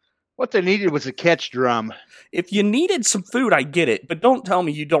 What they needed was a catch drum. If you needed some food, I get it, but don't tell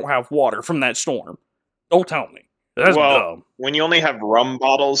me you don't have water from that storm. Don't tell me. That's dumb. When you only have rum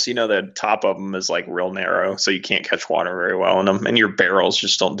bottles, the top of them is like real narrow, so you can't catch water very well in them, and your barrels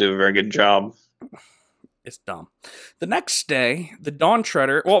just don't do a very good job. It's dumb. The next day, the Dawn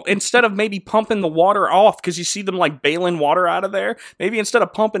Treader, instead of maybe pumping the water off, because you see them like bailing water out of there, maybe instead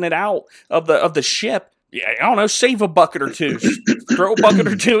of pumping it out of the ship, I don't know, save a bucket or two. Throw a bucket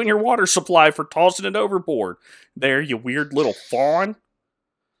or two in your water supply for tossing it overboard. There, you weird little fawn.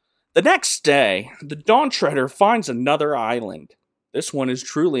 The next day, the Dawn Treader finds another island. This one is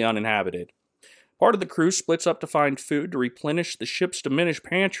truly uninhabited. Part of the crew splits up to find food to replenish the ship's diminished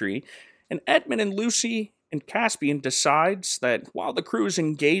pantry, and Edmund and Lucy and Caspian decides that while the crew is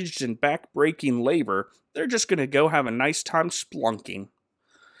engaged in back-breaking labor, they're just going to go have a nice time splunking.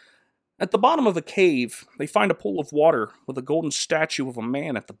 At the bottom of a cave, they find a pool of water with a golden statue of a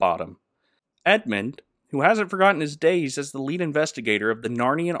man at the bottom. Edmund, who hasn't forgotten his days as the lead investigator of the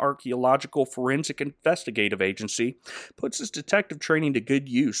Narnian Archaeological Forensic Investigative Agency, puts his detective training to good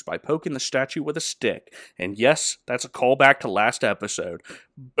use by poking the statue with a stick. And yes, that's a callback to last episode.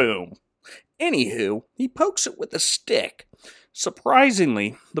 Boom. Anywho, he pokes it with a stick.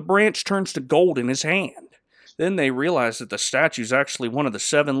 Surprisingly, the branch turns to gold in his hand. Then they realize that the statue's actually one of the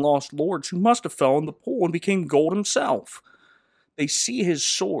 7 lost lords who must have fell in the pool and became gold himself. They see his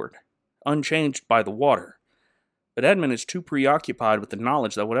sword, unchanged by the water. But Edmund is too preoccupied with the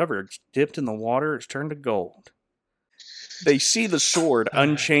knowledge that whatever is dipped in the water is turned to gold. They see the sword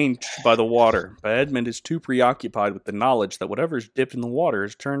unchanged by the water, but Edmund is too preoccupied with the knowledge that whatever is dipped in the water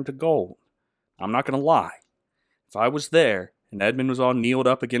is turned to gold. I'm not going to lie. If I was there, and Edmund was all kneeled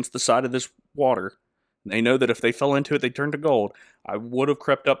up against the side of this water, and they know that if they fell into it, they turned to gold, I would have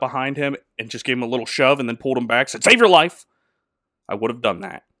crept up behind him and just gave him a little shove and then pulled him back, said, "Save your life!" I would have done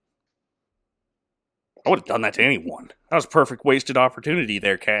that. I would have done that to anyone. That was a perfect wasted opportunity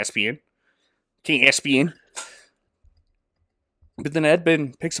there, Caspian. Caspian. But then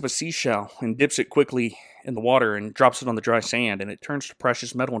Edmund picks up a seashell and dips it quickly in the water and drops it on the dry sand, and it turns to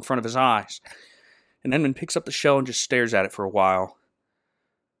precious metal in front of his eyes. And Edmund picks up the shell and just stares at it for a while.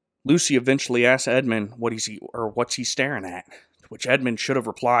 Lucy eventually asks Edmund what's he staring at, to which Edmund should have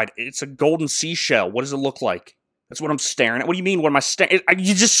replied, "It's a golden seashell. What does it look like?" "That's what I'm staring at." "What do you mean, what am I staring at?"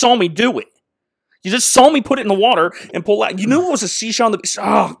 "You just saw me do it. You just saw me put it in the water and pull out. You knew it was a seashell on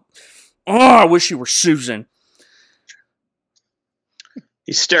the... I wish you were Susan."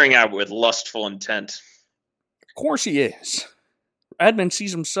 He's staring at it with lustful intent. Of course he is. Edmund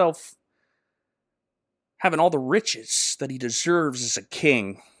sees himself having all the riches that he deserves as a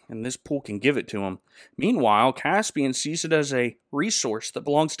king, and this pool can give it to him. Meanwhile, Caspian sees it as a resource that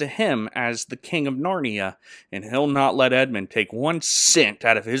belongs to him as the king of Narnia, and he'll not let Edmund take 1 cent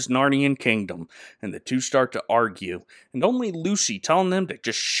out of his Narnian kingdom. And the two start to argue, and only Lucy telling them to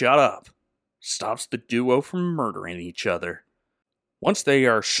just shut up. stops the duo from murdering each other. Once they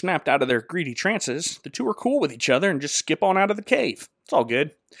are snapped out of their greedy trances, the two are cool with each other and just skip on out of the cave. It's all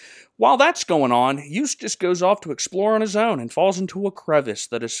good. While that's going on, Eustace goes off to explore on his own and falls into a crevice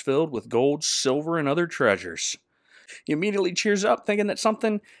that is filled with gold, silver, and other treasures. He immediately cheers up, thinking that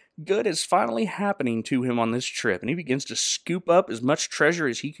something good is finally happening to him on this trip, and he begins to scoop up as much treasure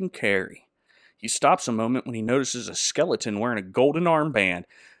as he can carry. He stops a moment when he notices a skeleton wearing a golden armband, and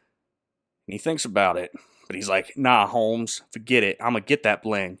he thinks about it. But he's like, nah, Holmes, forget it. I'm going to get that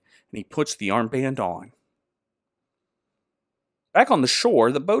bling. And he puts the armband on. Back on the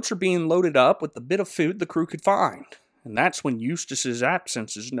shore, the boats are being loaded up with the bit of food the crew could find. And that's when Eustace's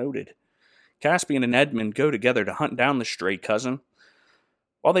absence is noted. Caspian and Edmund go together to hunt down the stray cousin.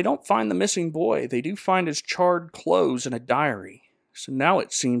 While they don't find the missing boy, they do find his charred clothes and a diary. So now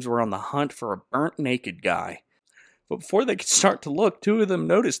it seems we're on the hunt for a burnt naked guy. But before they can start to look, two of them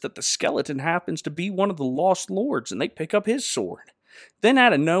notice that the skeleton happens to be one of the lost lords, and they pick up his sword. Then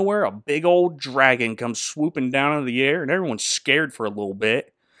out of nowhere, a big old dragon comes swooping down into the air, and everyone's scared for a little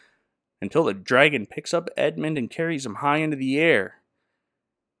bit, until the dragon picks up Edmund and carries him high into the air.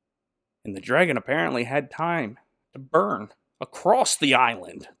 And the dragon apparently had time to burn across the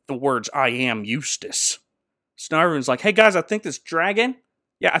island the words, "I am Eustace." So now everyone's like, hey guys, I think this dragon,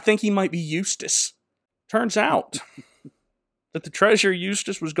 I think he might be Eustace. Turns out that the treasure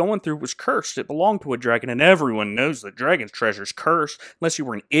Eustace was going through was cursed. It belonged to a dragon, and everyone knows the dragon's treasure's cursed, unless you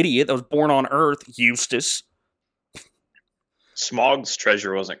were an idiot that was born on Earth, Eustace. Smaug's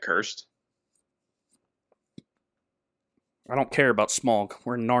treasure wasn't cursed. I don't care about Smaug.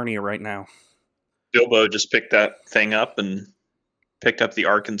 We're in Narnia right now. Bilbo just picked that thing up and picked up the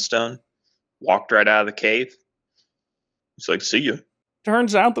Arkenstone, walked right out of the cave. It's like, see ya.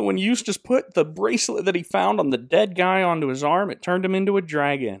 Turns out that when Eustace put the bracelet that he found on the dead guy onto his arm, it turned him into a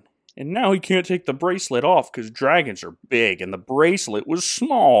dragon. And now he can't take the bracelet off because dragons are big and the bracelet was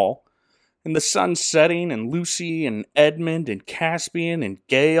small. And the sun's setting, and Lucy and Edmund and Caspian and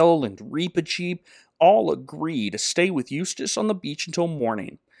Gale and Reepicheep all agree to stay with Eustace on the beach until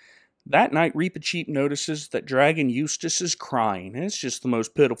morning. That night, Reepicheep notices that Dragon Eustace is crying, and it's just the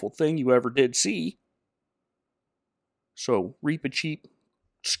most pitiful thing you ever did see. So Reepicheep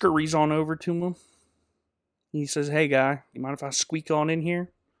scurries on over to him. He says, hey guy, you mind if I squeak on in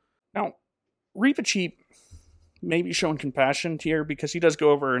here? Now, Reepicheep may be showing compassion here because he does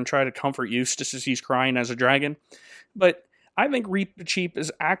go over and try to comfort Eustace as he's crying as a dragon. But I think Reepicheep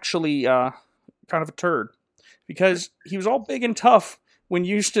is actually kind of a turd. Because he was all big and tough when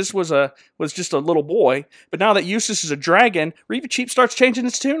Eustace was just a little boy. But now that Eustace is a dragon, Reepicheep starts changing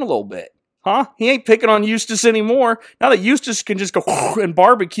his tune a little bit. Huh? He ain't picking on Eustace anymore. Now that Eustace can just go and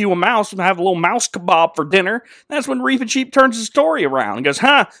barbecue a mouse and have a little mouse kebab for dinner, that's when Reepicheep turns his story around and goes,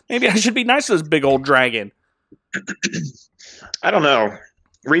 maybe I should be nice to this big old dragon. I don't know.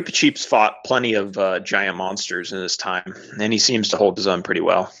 Reepicheep's fought plenty of giant monsters in his time, and he seems to hold his own pretty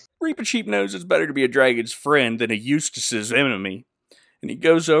well. Reepicheep knows it's better to be a dragon's friend than a Eustace's enemy. And he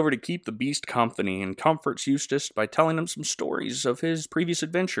goes over to keep the beast company and comforts Eustace by telling him some stories of his previous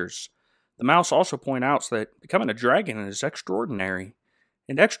adventures. The mouse also points out that becoming a dragon is extraordinary,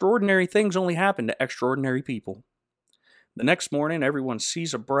 and extraordinary things only happen to extraordinary people. The next morning, everyone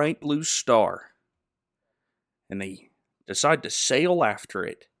sees a bright blue star, and they decide to sail after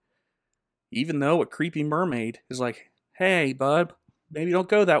it, even though a creepy mermaid is like, hey, bud, maybe don't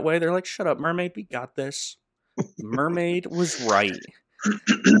go that way. They're like, shut up, mermaid, we got this. The mermaid was right.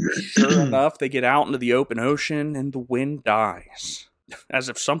 Sure enough, they get out into the open ocean, and the wind dies, as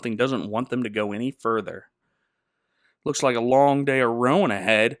if something doesn't want them to go any further. Looks like a long day of rowing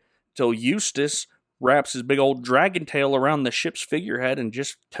ahead, till Eustace wraps his big old dragon tail around the ship's figurehead and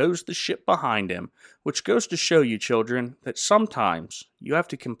just tows the ship behind him, which goes to show you, children, that sometimes you have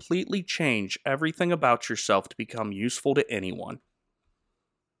to completely change everything about yourself to become useful to anyone.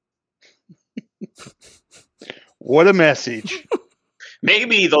 What a message.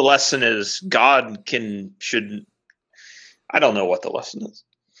 Maybe the lesson is God shouldn't. I don't know what the lesson is.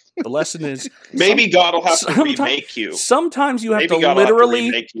 The lesson is maybe God will have to remake you. Sometimes you have to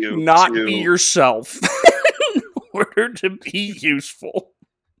literally not be yourself in order to be useful.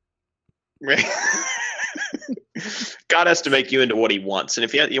 God has to make you into what he wants, and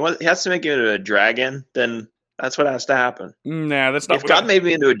if he has to make you into a dragon, then that's what has to happen. Nah, that's not. If God made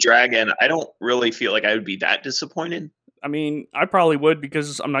me into a dragon, I don't really feel like I would be that disappointed. I mean, I probably would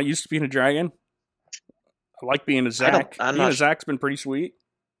because I'm not used to being a dragon. I like being a Zac. Being a Zac's been pretty sweet.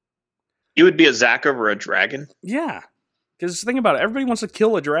 You would be a Zac over a dragon? Yeah. Because think about it. Everybody wants to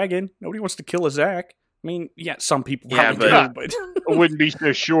kill a dragon. Nobody wants to kill a Zac. I mean, yeah, some people probably do, but I wouldn't be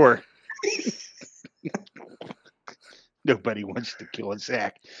so sure. Nobody wants to kill a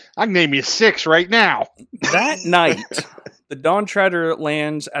Zach. I can name you 6 right now. That night, the Dawn Treader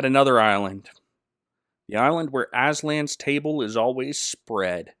lands at another island. The island where Aslan's table is always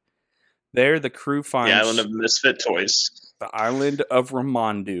spread. There, the crew finds... The island of misfit toys. The island of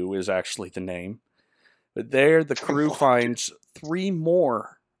Ramondu is actually the name. But there, the crew finds 3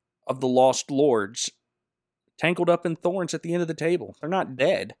 more of the Lost Lords tangled up in thorns at the end of the table. They're not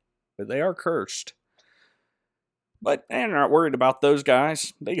dead, but they are cursed. But they're not worried about those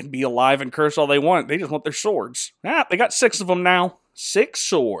guys. They can be alive and curse all they want. They just want their swords. They got 6 of them now. 6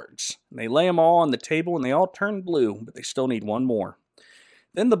 swords. And they lay them all on the table and they all turn blue, but they still need 1 more.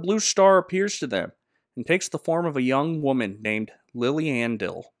 Then the blue star appears to them and takes the form of a young woman named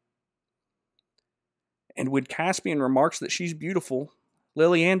Liliandil. And when Caspian remarks that she's beautiful,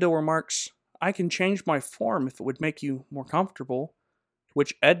 Liliandil remarks, "I can change my form if it would make you more comfortable." To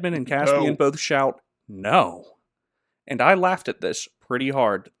which Edmund and Caspian both shout, "No." And I laughed at this pretty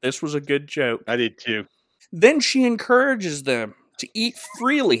hard. This was a good joke. I did too. Then she encourages them to eat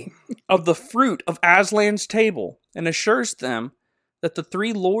freely of the fruit of Aslan's table and assures them that the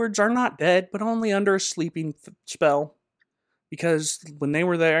 3 lords are not dead, but only under a sleeping spell. Because when they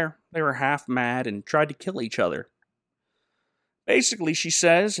were there, they were half mad and tried to kill each other. Basically, she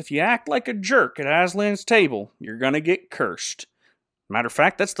says, if you act like a jerk at Aslan's table, you're going to get cursed. Matter of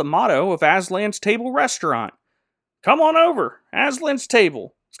fact, that's the motto of Aslan's Table Restaurant. Come on over, Aslan's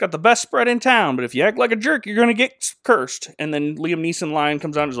Table. It's got the best spread in town, but if you act like a jerk, you're going to get cursed. And then Liam Neeson Lion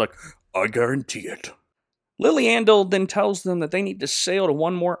comes out and is like, I guarantee it. Liliandil then tells them that they need to sail to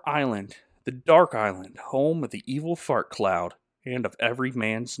 1 more island, the Dark Island, home of the evil fart cloud and of every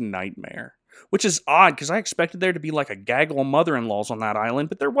man's nightmare. Which is odd, because I expected there to be like a gaggle of mother-in-laws on that island,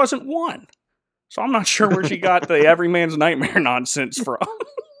 but there wasn't one. So I'm not sure where she got the every man's nightmare nonsense from.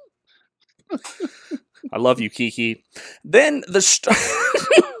 I love you, Kiki. Then the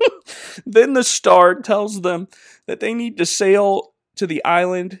star tells them that they need to sail to the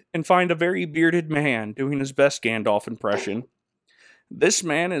island and find a very bearded man doing his best Gandalf impression. This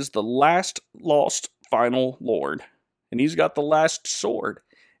man is the last lost final lord, and he's got the last sword,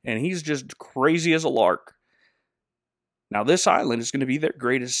 and he's just crazy as a lark. Now this island is going to be their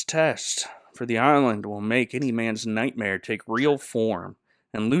greatest test, for the island will make any man's nightmare take real form.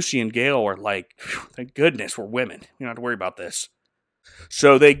 And Lucy and Gale are like, thank goodness we're women. We don't have to worry about this.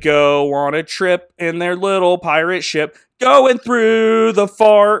 So they go on a trip in their little pirate ship, going through the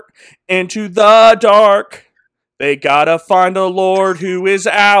fart into the dark. They gotta find a lord who is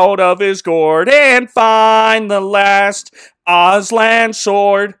out of his gourd and find the last Aslan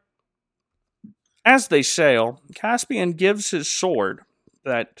sword. As they sail, Caspian gives his sword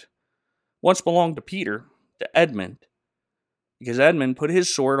that once belonged to Peter to Edmund, because Edmund put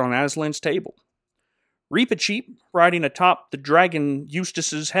his sword on Aslan's table. Reepicheep, riding atop the dragon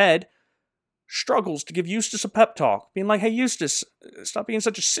Eustace's head, struggles to give Eustace a pep talk, being like, hey, Eustace, stop being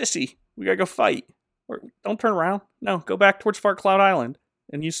such a sissy. We gotta go fight. Or, don't turn around. No, go back towards Fart Cloud Island.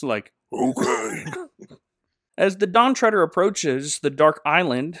 And Eustace is like, okay. As the Dawn Treader approaches the Dark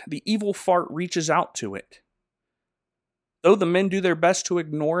Island, the evil fart reaches out to it. Though the men do their best to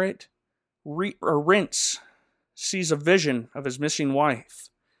ignore it, Rince sees a vision of his missing wife.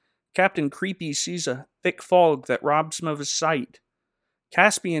 Captain Creepy sees a thick fog that robs him of his sight.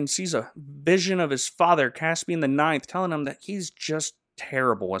 Caspian sees a vision of his father, Caspian the Ninth, telling him that he's just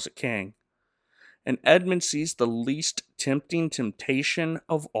terrible as a king. And Edmund sees the least tempting temptation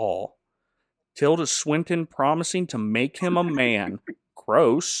of all. Tilda Swinton promising to make him a man.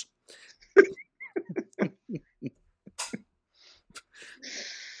 Gross.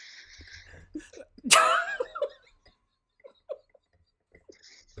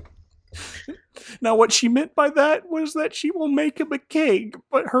 Now, what she meant by that was that she will make him a king,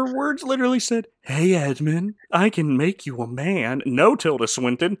 but her words literally said, hey, Edmund, I can make you a man. No, Tilda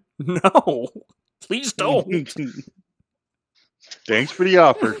Swinton. No. Please don't. Thanks for the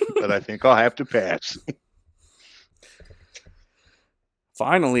offer, but I think I'll have to pass.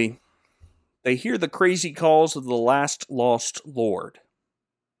 Finally, they hear the crazy calls of the last lost lord.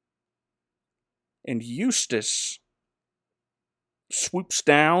 And Eustace swoops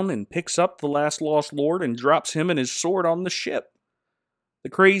down and picks up the last lost lord and drops him and his sword on the ship. The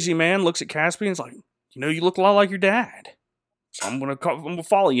crazy man looks at Caspian and is like, you know, you look a lot like your dad. So I'm gonna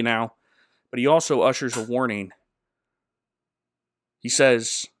follow you now. But he also ushers a warning. He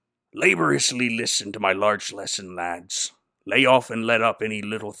says, laboriously listen to my large lesson, lads. Lay off and let up any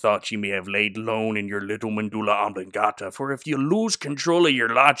little thoughts you may have laid lone in your little medulla oblongata, for if you lose control of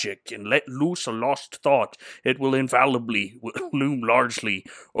your logic and let loose a lost thought, it will infallibly loom largely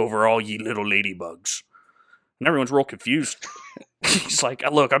over all ye little ladybugs. And everyone's real confused. He's like,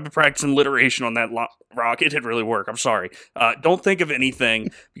 look, I've been practicing alliteration on that rock. It didn't really work. I'm sorry. Don't think of anything,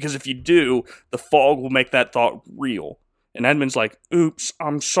 because if you do, the fog will make that thought real. And Edmund's like, oops,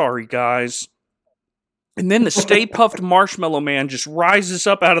 I'm sorry, guys. And then the Stay Puft Marshmallow Man just rises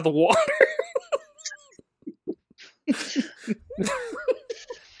up out of the water.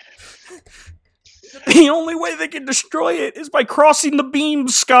 The only way they can destroy it is by crossing the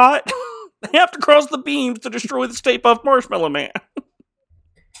beams, Scott. They have to cross the beams to destroy the Stay Puft Marshmallow Man.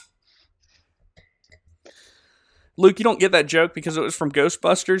 Luke, you don't get that joke because it was from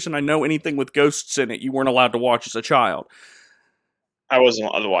Ghostbusters, and I know anything with ghosts in it you weren't allowed to watch as a child. I wasn't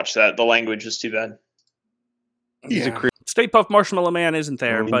allowed to watch that. The language was too bad. He's a creep. Stay Puft Marshmallow Man isn't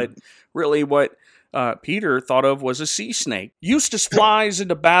there, but really what Peter thought of was a sea snake. Eustace flies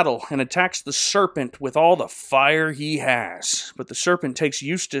into battle and attacks the serpent with all the fire he has. But the serpent takes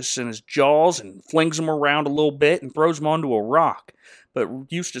Eustace in his jaws and flings him around a little bit and throws him onto a rock. But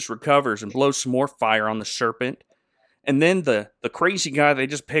Eustace recovers and blows some more fire on the serpent. And then the crazy guy they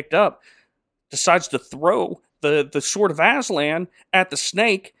just picked up decides to throw the sword of Aslan at the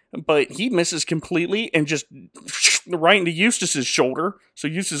snake, but he misses completely and just right into Eustace's shoulder. So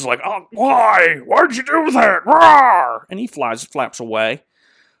Eustace is like, oh, why? Why'd you do that? Rawr! And he flaps away.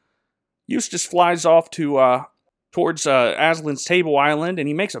 Eustace flies off to towards Aslan's Table Island, and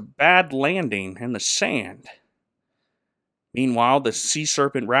he makes a bad landing in the sand. Meanwhile, the sea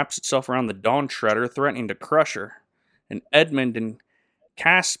serpent wraps itself around the Dawn Treader, threatening to crush her. And Edmund and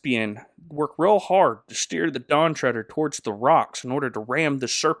Caspian work real hard to steer the Dawn Treader towards the rocks in order to ram the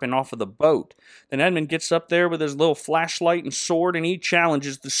serpent off of the boat. Then Edmund gets up there with his little flashlight and sword, and he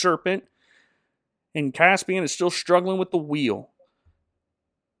challenges the serpent. And Caspian is still struggling with the wheel.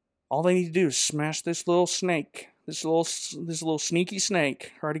 All they need to do is smash this little snake, this little sneaky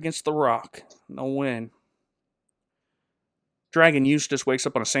snake, right against the rock. And they'll win. Dragon Eustace wakes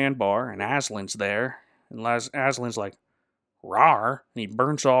up on a sandbar, and Aslan's there. And Aslan's like, rawr, and he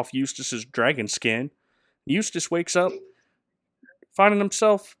burns off Eustace's dragon skin. Eustace wakes up, finding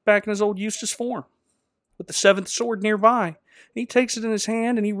himself back in his old Eustace form, with the seventh sword nearby. And he takes it in his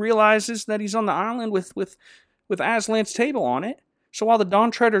hand, and he realizes that he's on the island with Aslan's table on it. So while the Dawn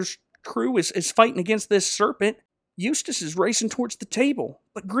Treader's crew is fighting against this serpent, Eustace is racing towards the table,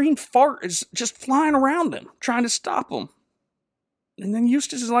 but Green Fart is just flying around him, trying to stop him. And then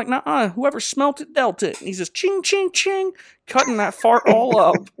Eustace is like, nah, whoever smelt it, dealt it. And he's just ching, ching, ching, cutting that fart all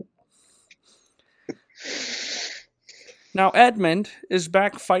up. Now Edmund is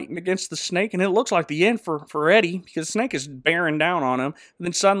back fighting against the snake, and it looks like the end for Eddie, because the snake is bearing down on him. And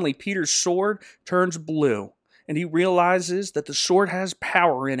then suddenly Peter's sword turns blue, and he realizes that the sword has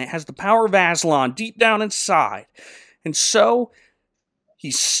power in it, has the power of Aslan deep down inside. And so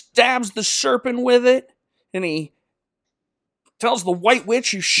he stabs the serpent with it, and he tells the White Witch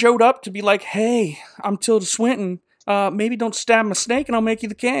who showed up to be like, hey, I'm Tilda Swinton. Maybe don't stab my snake and I'll make you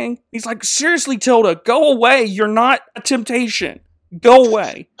the king. He's like, seriously, Tilda, go away. You're not a temptation. Go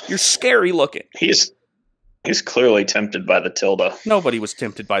away. You're scary looking. He's clearly tempted by the Tilda. Nobody was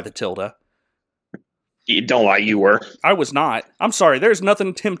tempted by the Tilda. You don't lie, you were. I was not. I'm sorry. There's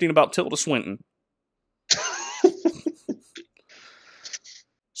nothing tempting about Tilda Swinton.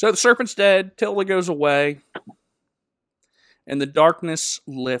 So the serpent's dead. Tilda goes away. And the darkness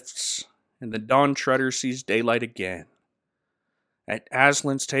lifts, and the Dawn Treader sees daylight again. At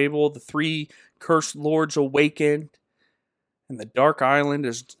Aslan's table, the three cursed lords awakened, and the dark island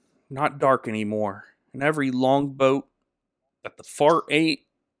is not dark anymore. And every longboat that the fart ate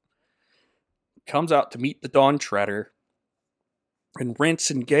comes out to meet the Dawn Treader. And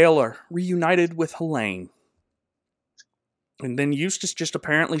Rance and Gale are reunited with Helene. And then Eustace just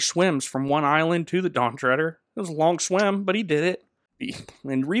apparently swims from one island to the Dawn Treader. It was a long swim, but he did it.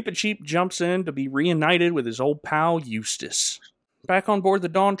 And Reepicheep jumps in to be reunited with his old pal Eustace. Back on board the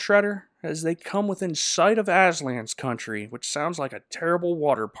Dawn Treader, as they come within sight of Aslan's country, which sounds like a terrible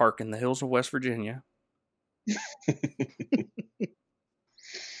water park in the hills of West Virginia.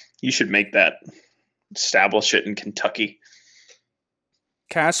 You should make that. Establish it in Kentucky.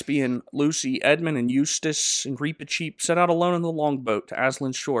 Caspian, Lucy, Edmund, and Eustace and Reepicheep set out alone in the longboat to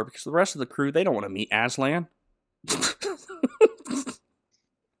Aslan's shore because the rest of the crew, they don't want to meet Aslan.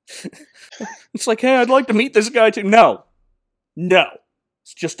 It's like, hey, I'd like to meet this guy too. No.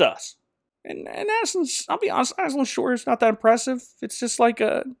 It's just us. And Aslan's, I'll be honest, Aslan's shore is not that impressive. It's just like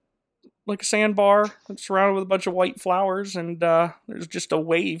a like a sandbar that's surrounded with a bunch of white flowers, and there's just a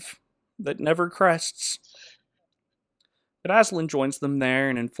wave that never crests. But Aslan joins them there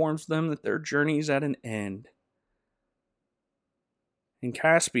and informs them that their journey's at an end. And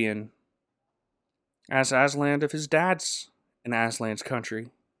Caspian asks Aslan if his dad's in Aslan's country.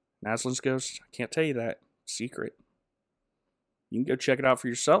 And Aslan goes, I can't tell you that. Secret. You can go check it out for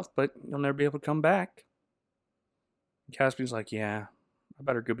yourself, but you'll never be able to come back. And Caspian's like, yeah, I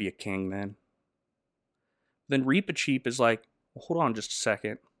better go be a king then. Then Reepicheep is like, well, hold on just a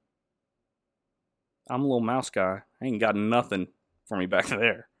second. I'm a little mouse guy. I ain't got nothing for me back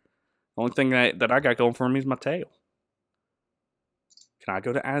there. The only thing that I got going for me is my tail. Can I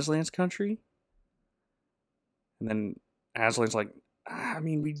go to Aslan's country? And then Aslan's like, I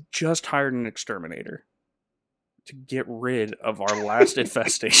mean, we just hired an exterminator to get rid of our last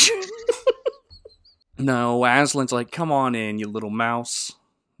infestation. No, Aslan's like, come on in, you little mouse.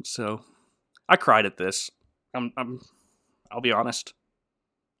 So, I cried at this. I'll be honest.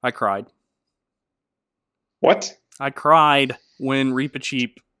 I cried. What? I cried when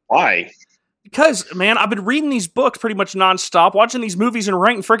Reepicheep. Why? Because, man, I've been reading these books pretty much nonstop, watching these movies and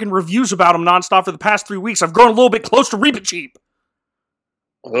writing freaking reviews about them nonstop for the past 3 weeks. I've grown a little bit close to Reepicheep.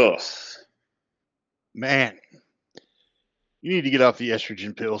 Ugh. Man. You need to get off the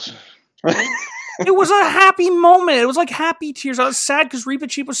estrogen pills. It was a happy moment. It was like happy tears. I was sad because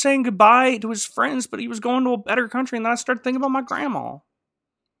Reepicheep was saying goodbye to his friends, but he was going to a better country, and then I started thinking about my grandma.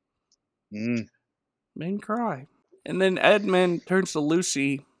 Made me cry. And then Edmund turns to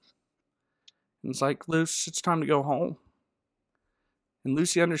Lucy and it's like, Luce, it's time to go home. And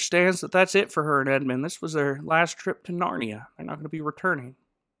Lucy understands that that's it for her and Edmund. This was their last trip to Narnia. They're not going to be returning.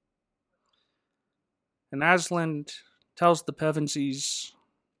 And Aslan tells the Pevensies,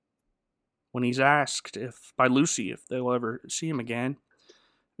 when he's asked by Lucy if they'll ever see him again,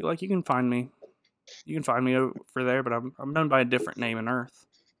 be like, you can find me. You can find me over there, but I'm known by a different name on Earth.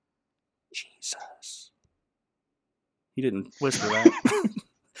 Jesus. He didn't whisper that.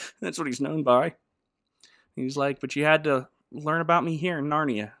 That's what he's known by. He's like, but you had to learn about me here in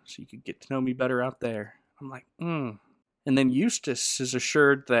Narnia so you could get to know me better out there. I'm like, And then Eustace is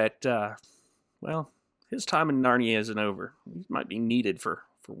assured that, his time in Narnia isn't over. He might be needed for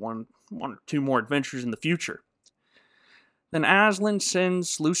one or two more adventures in the future. Then Aslan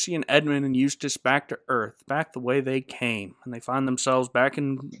sends Lucy and Edmund and Eustace back to Earth, back the way they came, and they find themselves back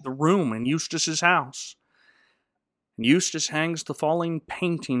in the room in Eustace's house. And Eustace hangs the falling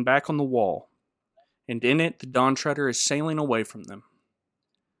painting back on the wall, and in it the Dawn Treader is sailing away from them.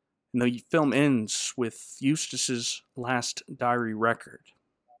 And the film ends with Eustace's last diary record,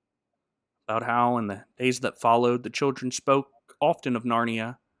 about how in the days that followed the children spoke often of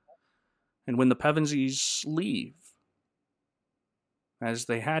Narnia, and when the Pevensies leave, as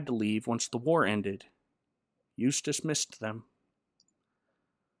they had to leave once the war ended, Eustace missed them.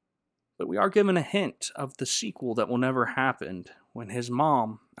 But we are given a hint of the sequel that will never happen when his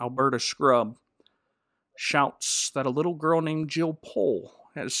mom, Alberta Scrubb, shouts that a little girl named Jill Pole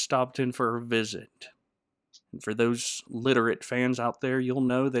has stopped in for a visit. And for those literate fans out there, you'll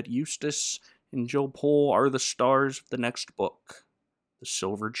know that Eustace and Jill Pole are the stars of the next book, The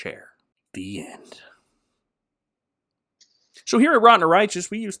Silver Chair. The end. So here at Rotten or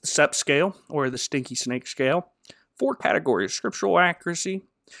Righteous, we use the SEP scale, or the Stinky Snake scale. 4 categories: scriptural accuracy,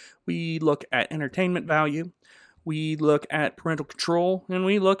 we look at entertainment value, we look at parental control, and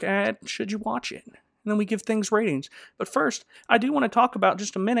we look at should you watch it. And then we give things ratings. But first, I do want to talk about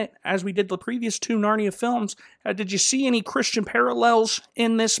just a minute, as we did the previous 2 Narnia films, did you see any Christian parallels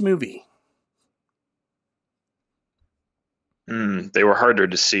in this movie? They were harder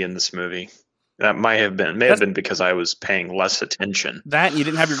to see in this movie. That may have been because I was paying less attention. That and you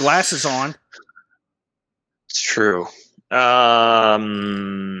didn't have your glasses on. It's true. I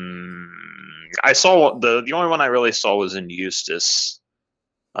saw the only one I really saw was in Eustace,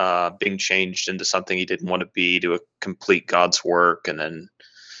 being changed into something he didn't want to be to complete God's work, and then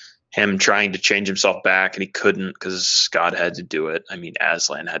him trying to change himself back, and he couldn't because God had to do it. I mean,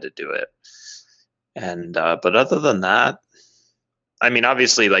 Aslan had to do it. And but other than that, I mean,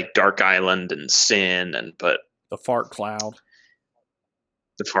 obviously, like Dark Island and Sin, but the fart cloud.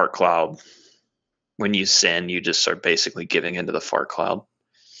 The fart cloud. When you sin, you just are basically giving into the fart cloud.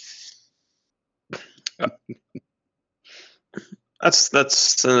 Those are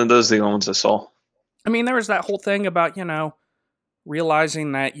the only ones I saw. I mean, there was that whole thing about,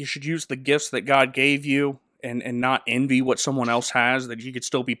 realizing that you should use the gifts that God gave you and not envy what someone else has, that you could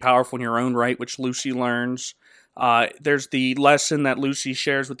still be powerful in your own right, which Lucy learns. There's the lesson that Lucy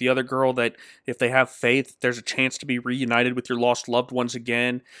shares with the other girl that if they have faith, there's a chance to be reunited with your lost loved ones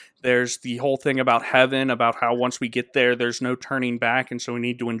again. There's the whole thing about heaven, about how once we get there, there's no turning back, and so we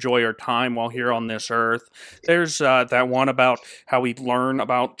need to enjoy our time while here on this earth. There's that one about how we learn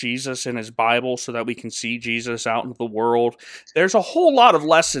about Jesus in his Bible so that we can see Jesus out into the world. There's a whole lot of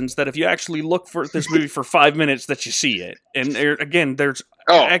lessons that if you actually look for this movie for 5 minutes, that you see it. And there's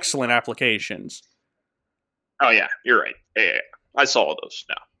excellent applications. Oh, yeah, you're right. Yeah. I saw all those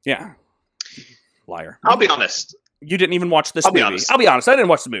now. Yeah. Liar. I'll be honest. You didn't even watch this movie. I'll be honest. I didn't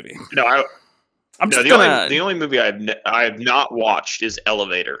watch the movie. No, the only movie I have not watched is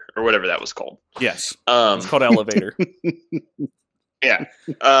Elevator, or whatever that was called. Yes. It's called Elevator. Yeah.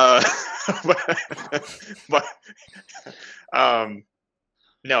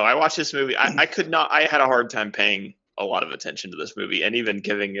 No, I watched this movie. I could not. I had a hard time paying a lot of attention to this movie and even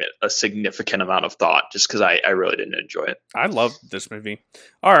giving it a significant amount of thought just because I really didn't enjoy it. I love this movie.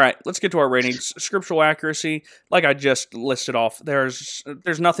 All right, let's get to our ratings. Scriptural accuracy, like I just listed off, there's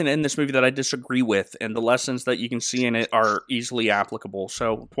nothing in this movie that I disagree with, and the lessons that you can see in it are easily applicable.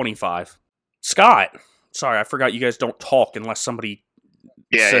 So 25. Scott, sorry, I forgot you guys don't talk unless somebody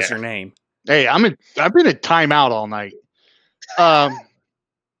says your name. Hey, I've been at timeout all night.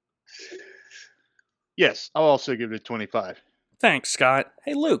 Yes, I'll also give it a 25. Thanks, Scott.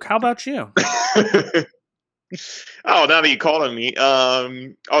 Hey, Luke, how about you? Oh, now that you called on me,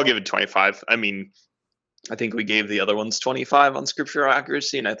 I'll give it 25. I mean, I think we gave the other ones 25 on scriptural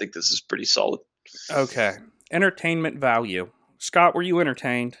accuracy, and I think this is pretty solid. Okay. Entertainment value. Scott, were you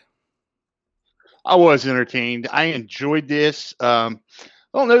entertained? I was entertained. I enjoyed this. I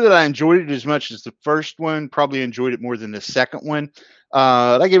don't know that I enjoyed it as much as the first one. Probably enjoyed it more than the second one.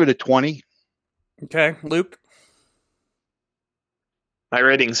 I gave it a 20. Okay, Luke? My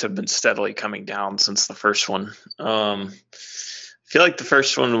ratings have been steadily coming down since the first one. I feel like the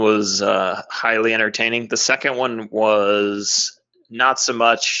first one was highly entertaining. The second one was not so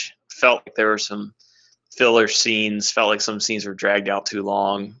much. Felt like there were some filler scenes. Felt like some scenes were dragged out too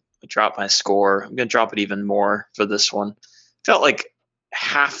long. I dropped my score. I'm going to drop it even more for this one. Felt like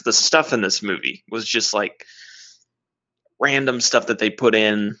half the stuff in this movie was just like random stuff that they put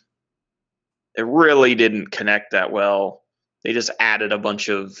in. It really didn't connect that well. They just added a bunch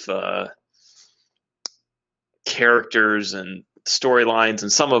of characters and storylines, and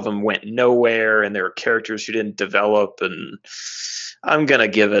some of them went nowhere, and there were characters who didn't develop, and I'm going to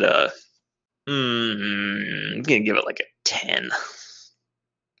give it like a 10.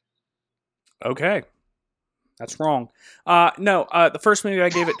 Okay. That's wrong. The first movie I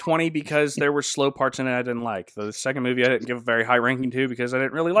gave it 20 because there were slow parts in it I didn't like. The second movie I didn't give a very high ranking to because I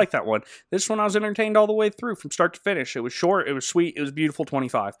didn't really like that one. This one I was entertained all the way through from start to finish. It was short, it was sweet, it was beautiful,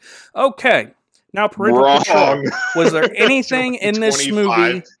 25. Okay. Now, parental control. Was there anything in this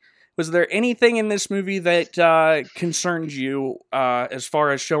movie? Was there anything in this movie that concerned you as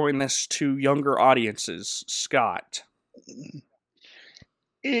far as showing this to younger audiences, Scott?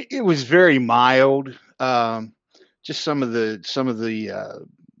 It was very mild. Just some of the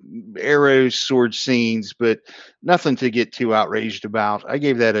arrows, sword scenes, but nothing to get too outraged about. I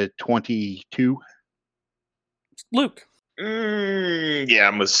gave that a 22. Luke. Yeah,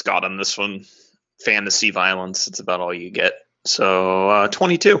 I'm with Scott on this one. Fantasy violence, it's about all you get. So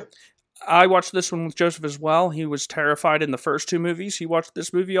 22. I watched this one with Joseph as well. He was terrified in the first two movies. He watched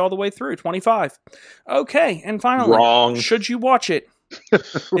this movie all the way through, 25. Okay, and finally, wrong. Should you watch it?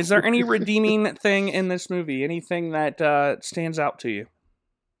 Is there any redeeming thing in this movie? Anything that stands out to you?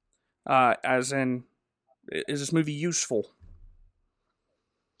 As in, is this movie useful?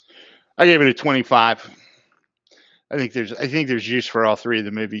 I gave it a 25. I think there's use for all three of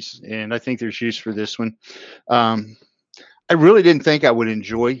the movies, and I think there's use for this one. I really didn't think I would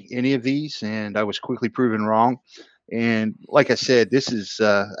enjoy any of these, and I was quickly proven wrong. And like I said, this is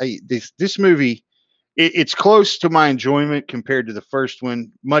this movie. It's close to my enjoyment compared to the first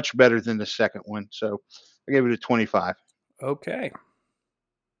one, much better than the second one. So I gave it a 25. Okay.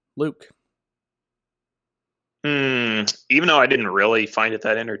 Luke. Even though I didn't really find it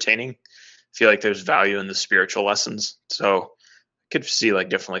that entertaining, I feel like there's value in the spiritual lessons. So I could see like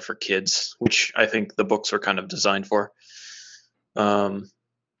definitely for kids, which I think the books were kind of designed for.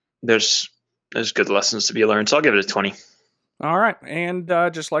 There's good lessons to be learned. So I'll give it a 20. All right, and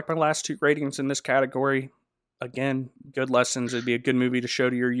just like my last two ratings in this category, again, good lessons. It'd be a good movie to show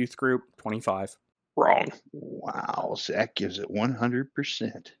to your youth group, 25. Wrong. Wow, Zach gives it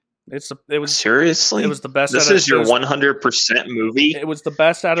 100%. It was seriously. It was the best. This is your 100% movie. It was the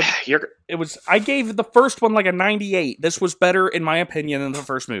best out of. It was. I gave the first one like a 98. This was better in my opinion than the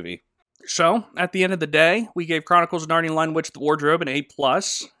first movie. So, at the end of the day, we gave Chronicles of Narnia Lion Witch the Wardrobe an A+.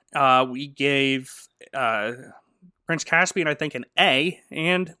 We gave Prince Caspian, I think, an A,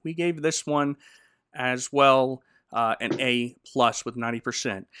 and we gave this one as well an A+ with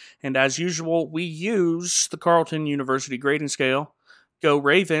 90%. And as usual, we use the Carleton University grading scale. Go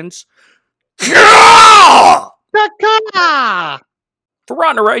Ravens. For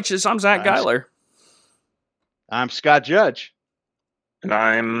Rotten or Righteous, I'm Zach Geiler. I'm Scott Judge. And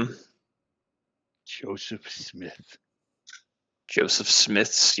I'm Joseph Smith. Joseph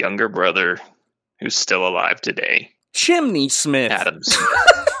Smith's younger brother, who's still alive today. Chimney Smith. Adams.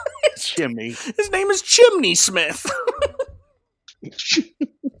 Chimney. His name is Chimney Smith.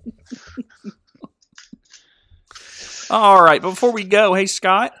 All right, before we go, hey,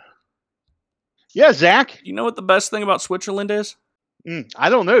 Scott. Yeah, Zach. You know what the best thing about Switzerland is? I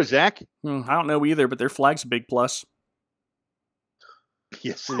don't know, Zach. I don't know either, but their flag's a big plus.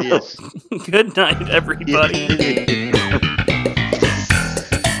 Yes, it is. Good night, everybody.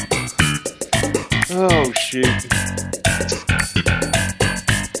 Oh, shoot.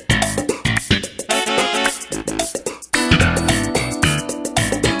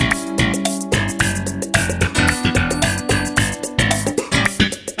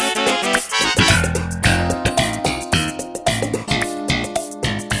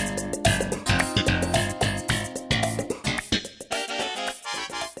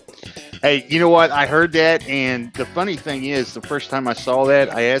 Hey, you know what? I heard that, and the funny thing is, the first time I saw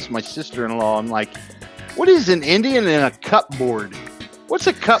that, I asked my sister-in-law, I'm like, what is an Indian and a cupboard? What's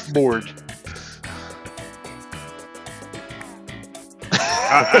a cupboard?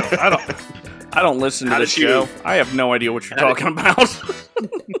 I don't listen to this show. I have no idea what you're talking about.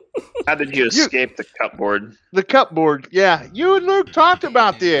 How did you escape the cupboard? The cupboard, yeah. You and Luke talked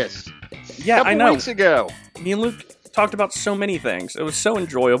about this. Yeah, I know. A couple weeks ago. Me and Luke talked about so many things. It was so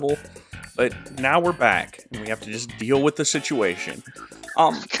enjoyable. But now we're back, and we have to just deal with the situation.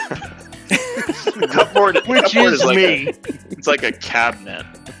 Cupboard, which cupboard is like me. It's like a cabinet.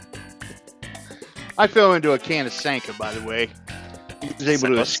 I fell into a can of Sanka, by the way. I was able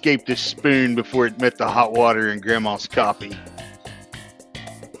to escape this spoon before it met the hot water in Grandma's coffee.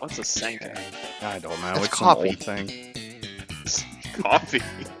 What's a Sanka? I don't know. That's it's coffee. Some old thing. Coffee.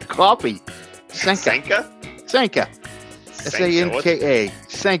 Coffee. Sanka. Sanka? Sanka. Sanka.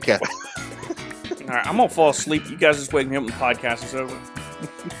 Sanka. All right, I'm going to fall asleep. You guys just wake me up when the podcast is over.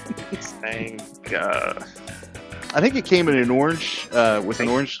 Sanka. I think it came in an orange, with an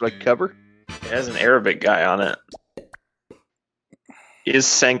orange cover. It has an Arabic guy on it. Is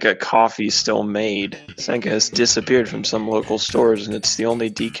Sanka coffee still made? Sanka has disappeared from some local stores, and it's the only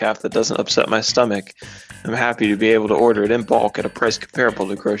decaf that doesn't upset my stomach. I'm happy to be able to order it in bulk at a price comparable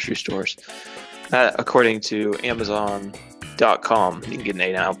to grocery stores. That, according to Amazon.com, you can get an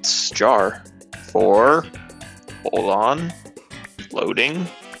 8-ounce jar for, hold on, loading.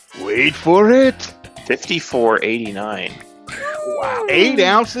 Wait for it. $54.89. Wow. 8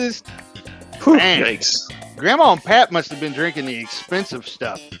 ounces? Man. Yikes. Grandma and Pat must have been drinking the expensive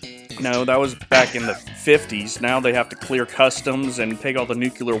stuff. No, that was back in the 50s. Now they have to clear customs and take all the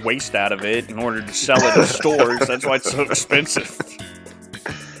nuclear waste out of it in order to sell it in stores. That's why it's so expensive.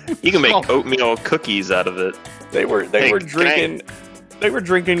 You can make oatmeal cookies out of it. They were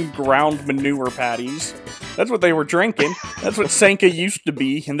drinking ground manure patties. That's what they were drinking. That's what Sanka used to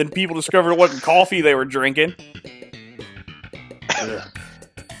be. And then people discovered it wasn't coffee they were drinking.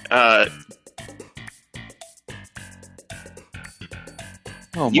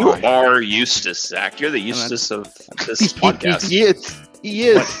 You are Eustace, Zach. You're the Eustace of this podcast. He is.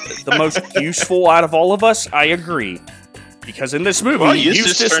 The most useful out of all of us? I agree. Because in this movie,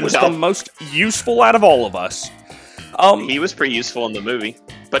 Eustace was the most useful out of all of us. He was pretty useful in the movie,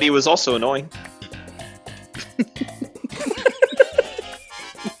 but he was also annoying.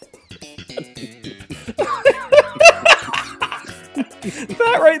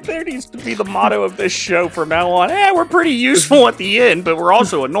 That right there needs to be the motto of this show from now on. We're pretty useful at the end, but we're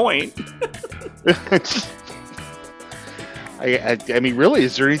also annoying. I mean, really,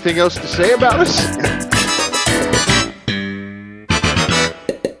 is there anything else to say about us?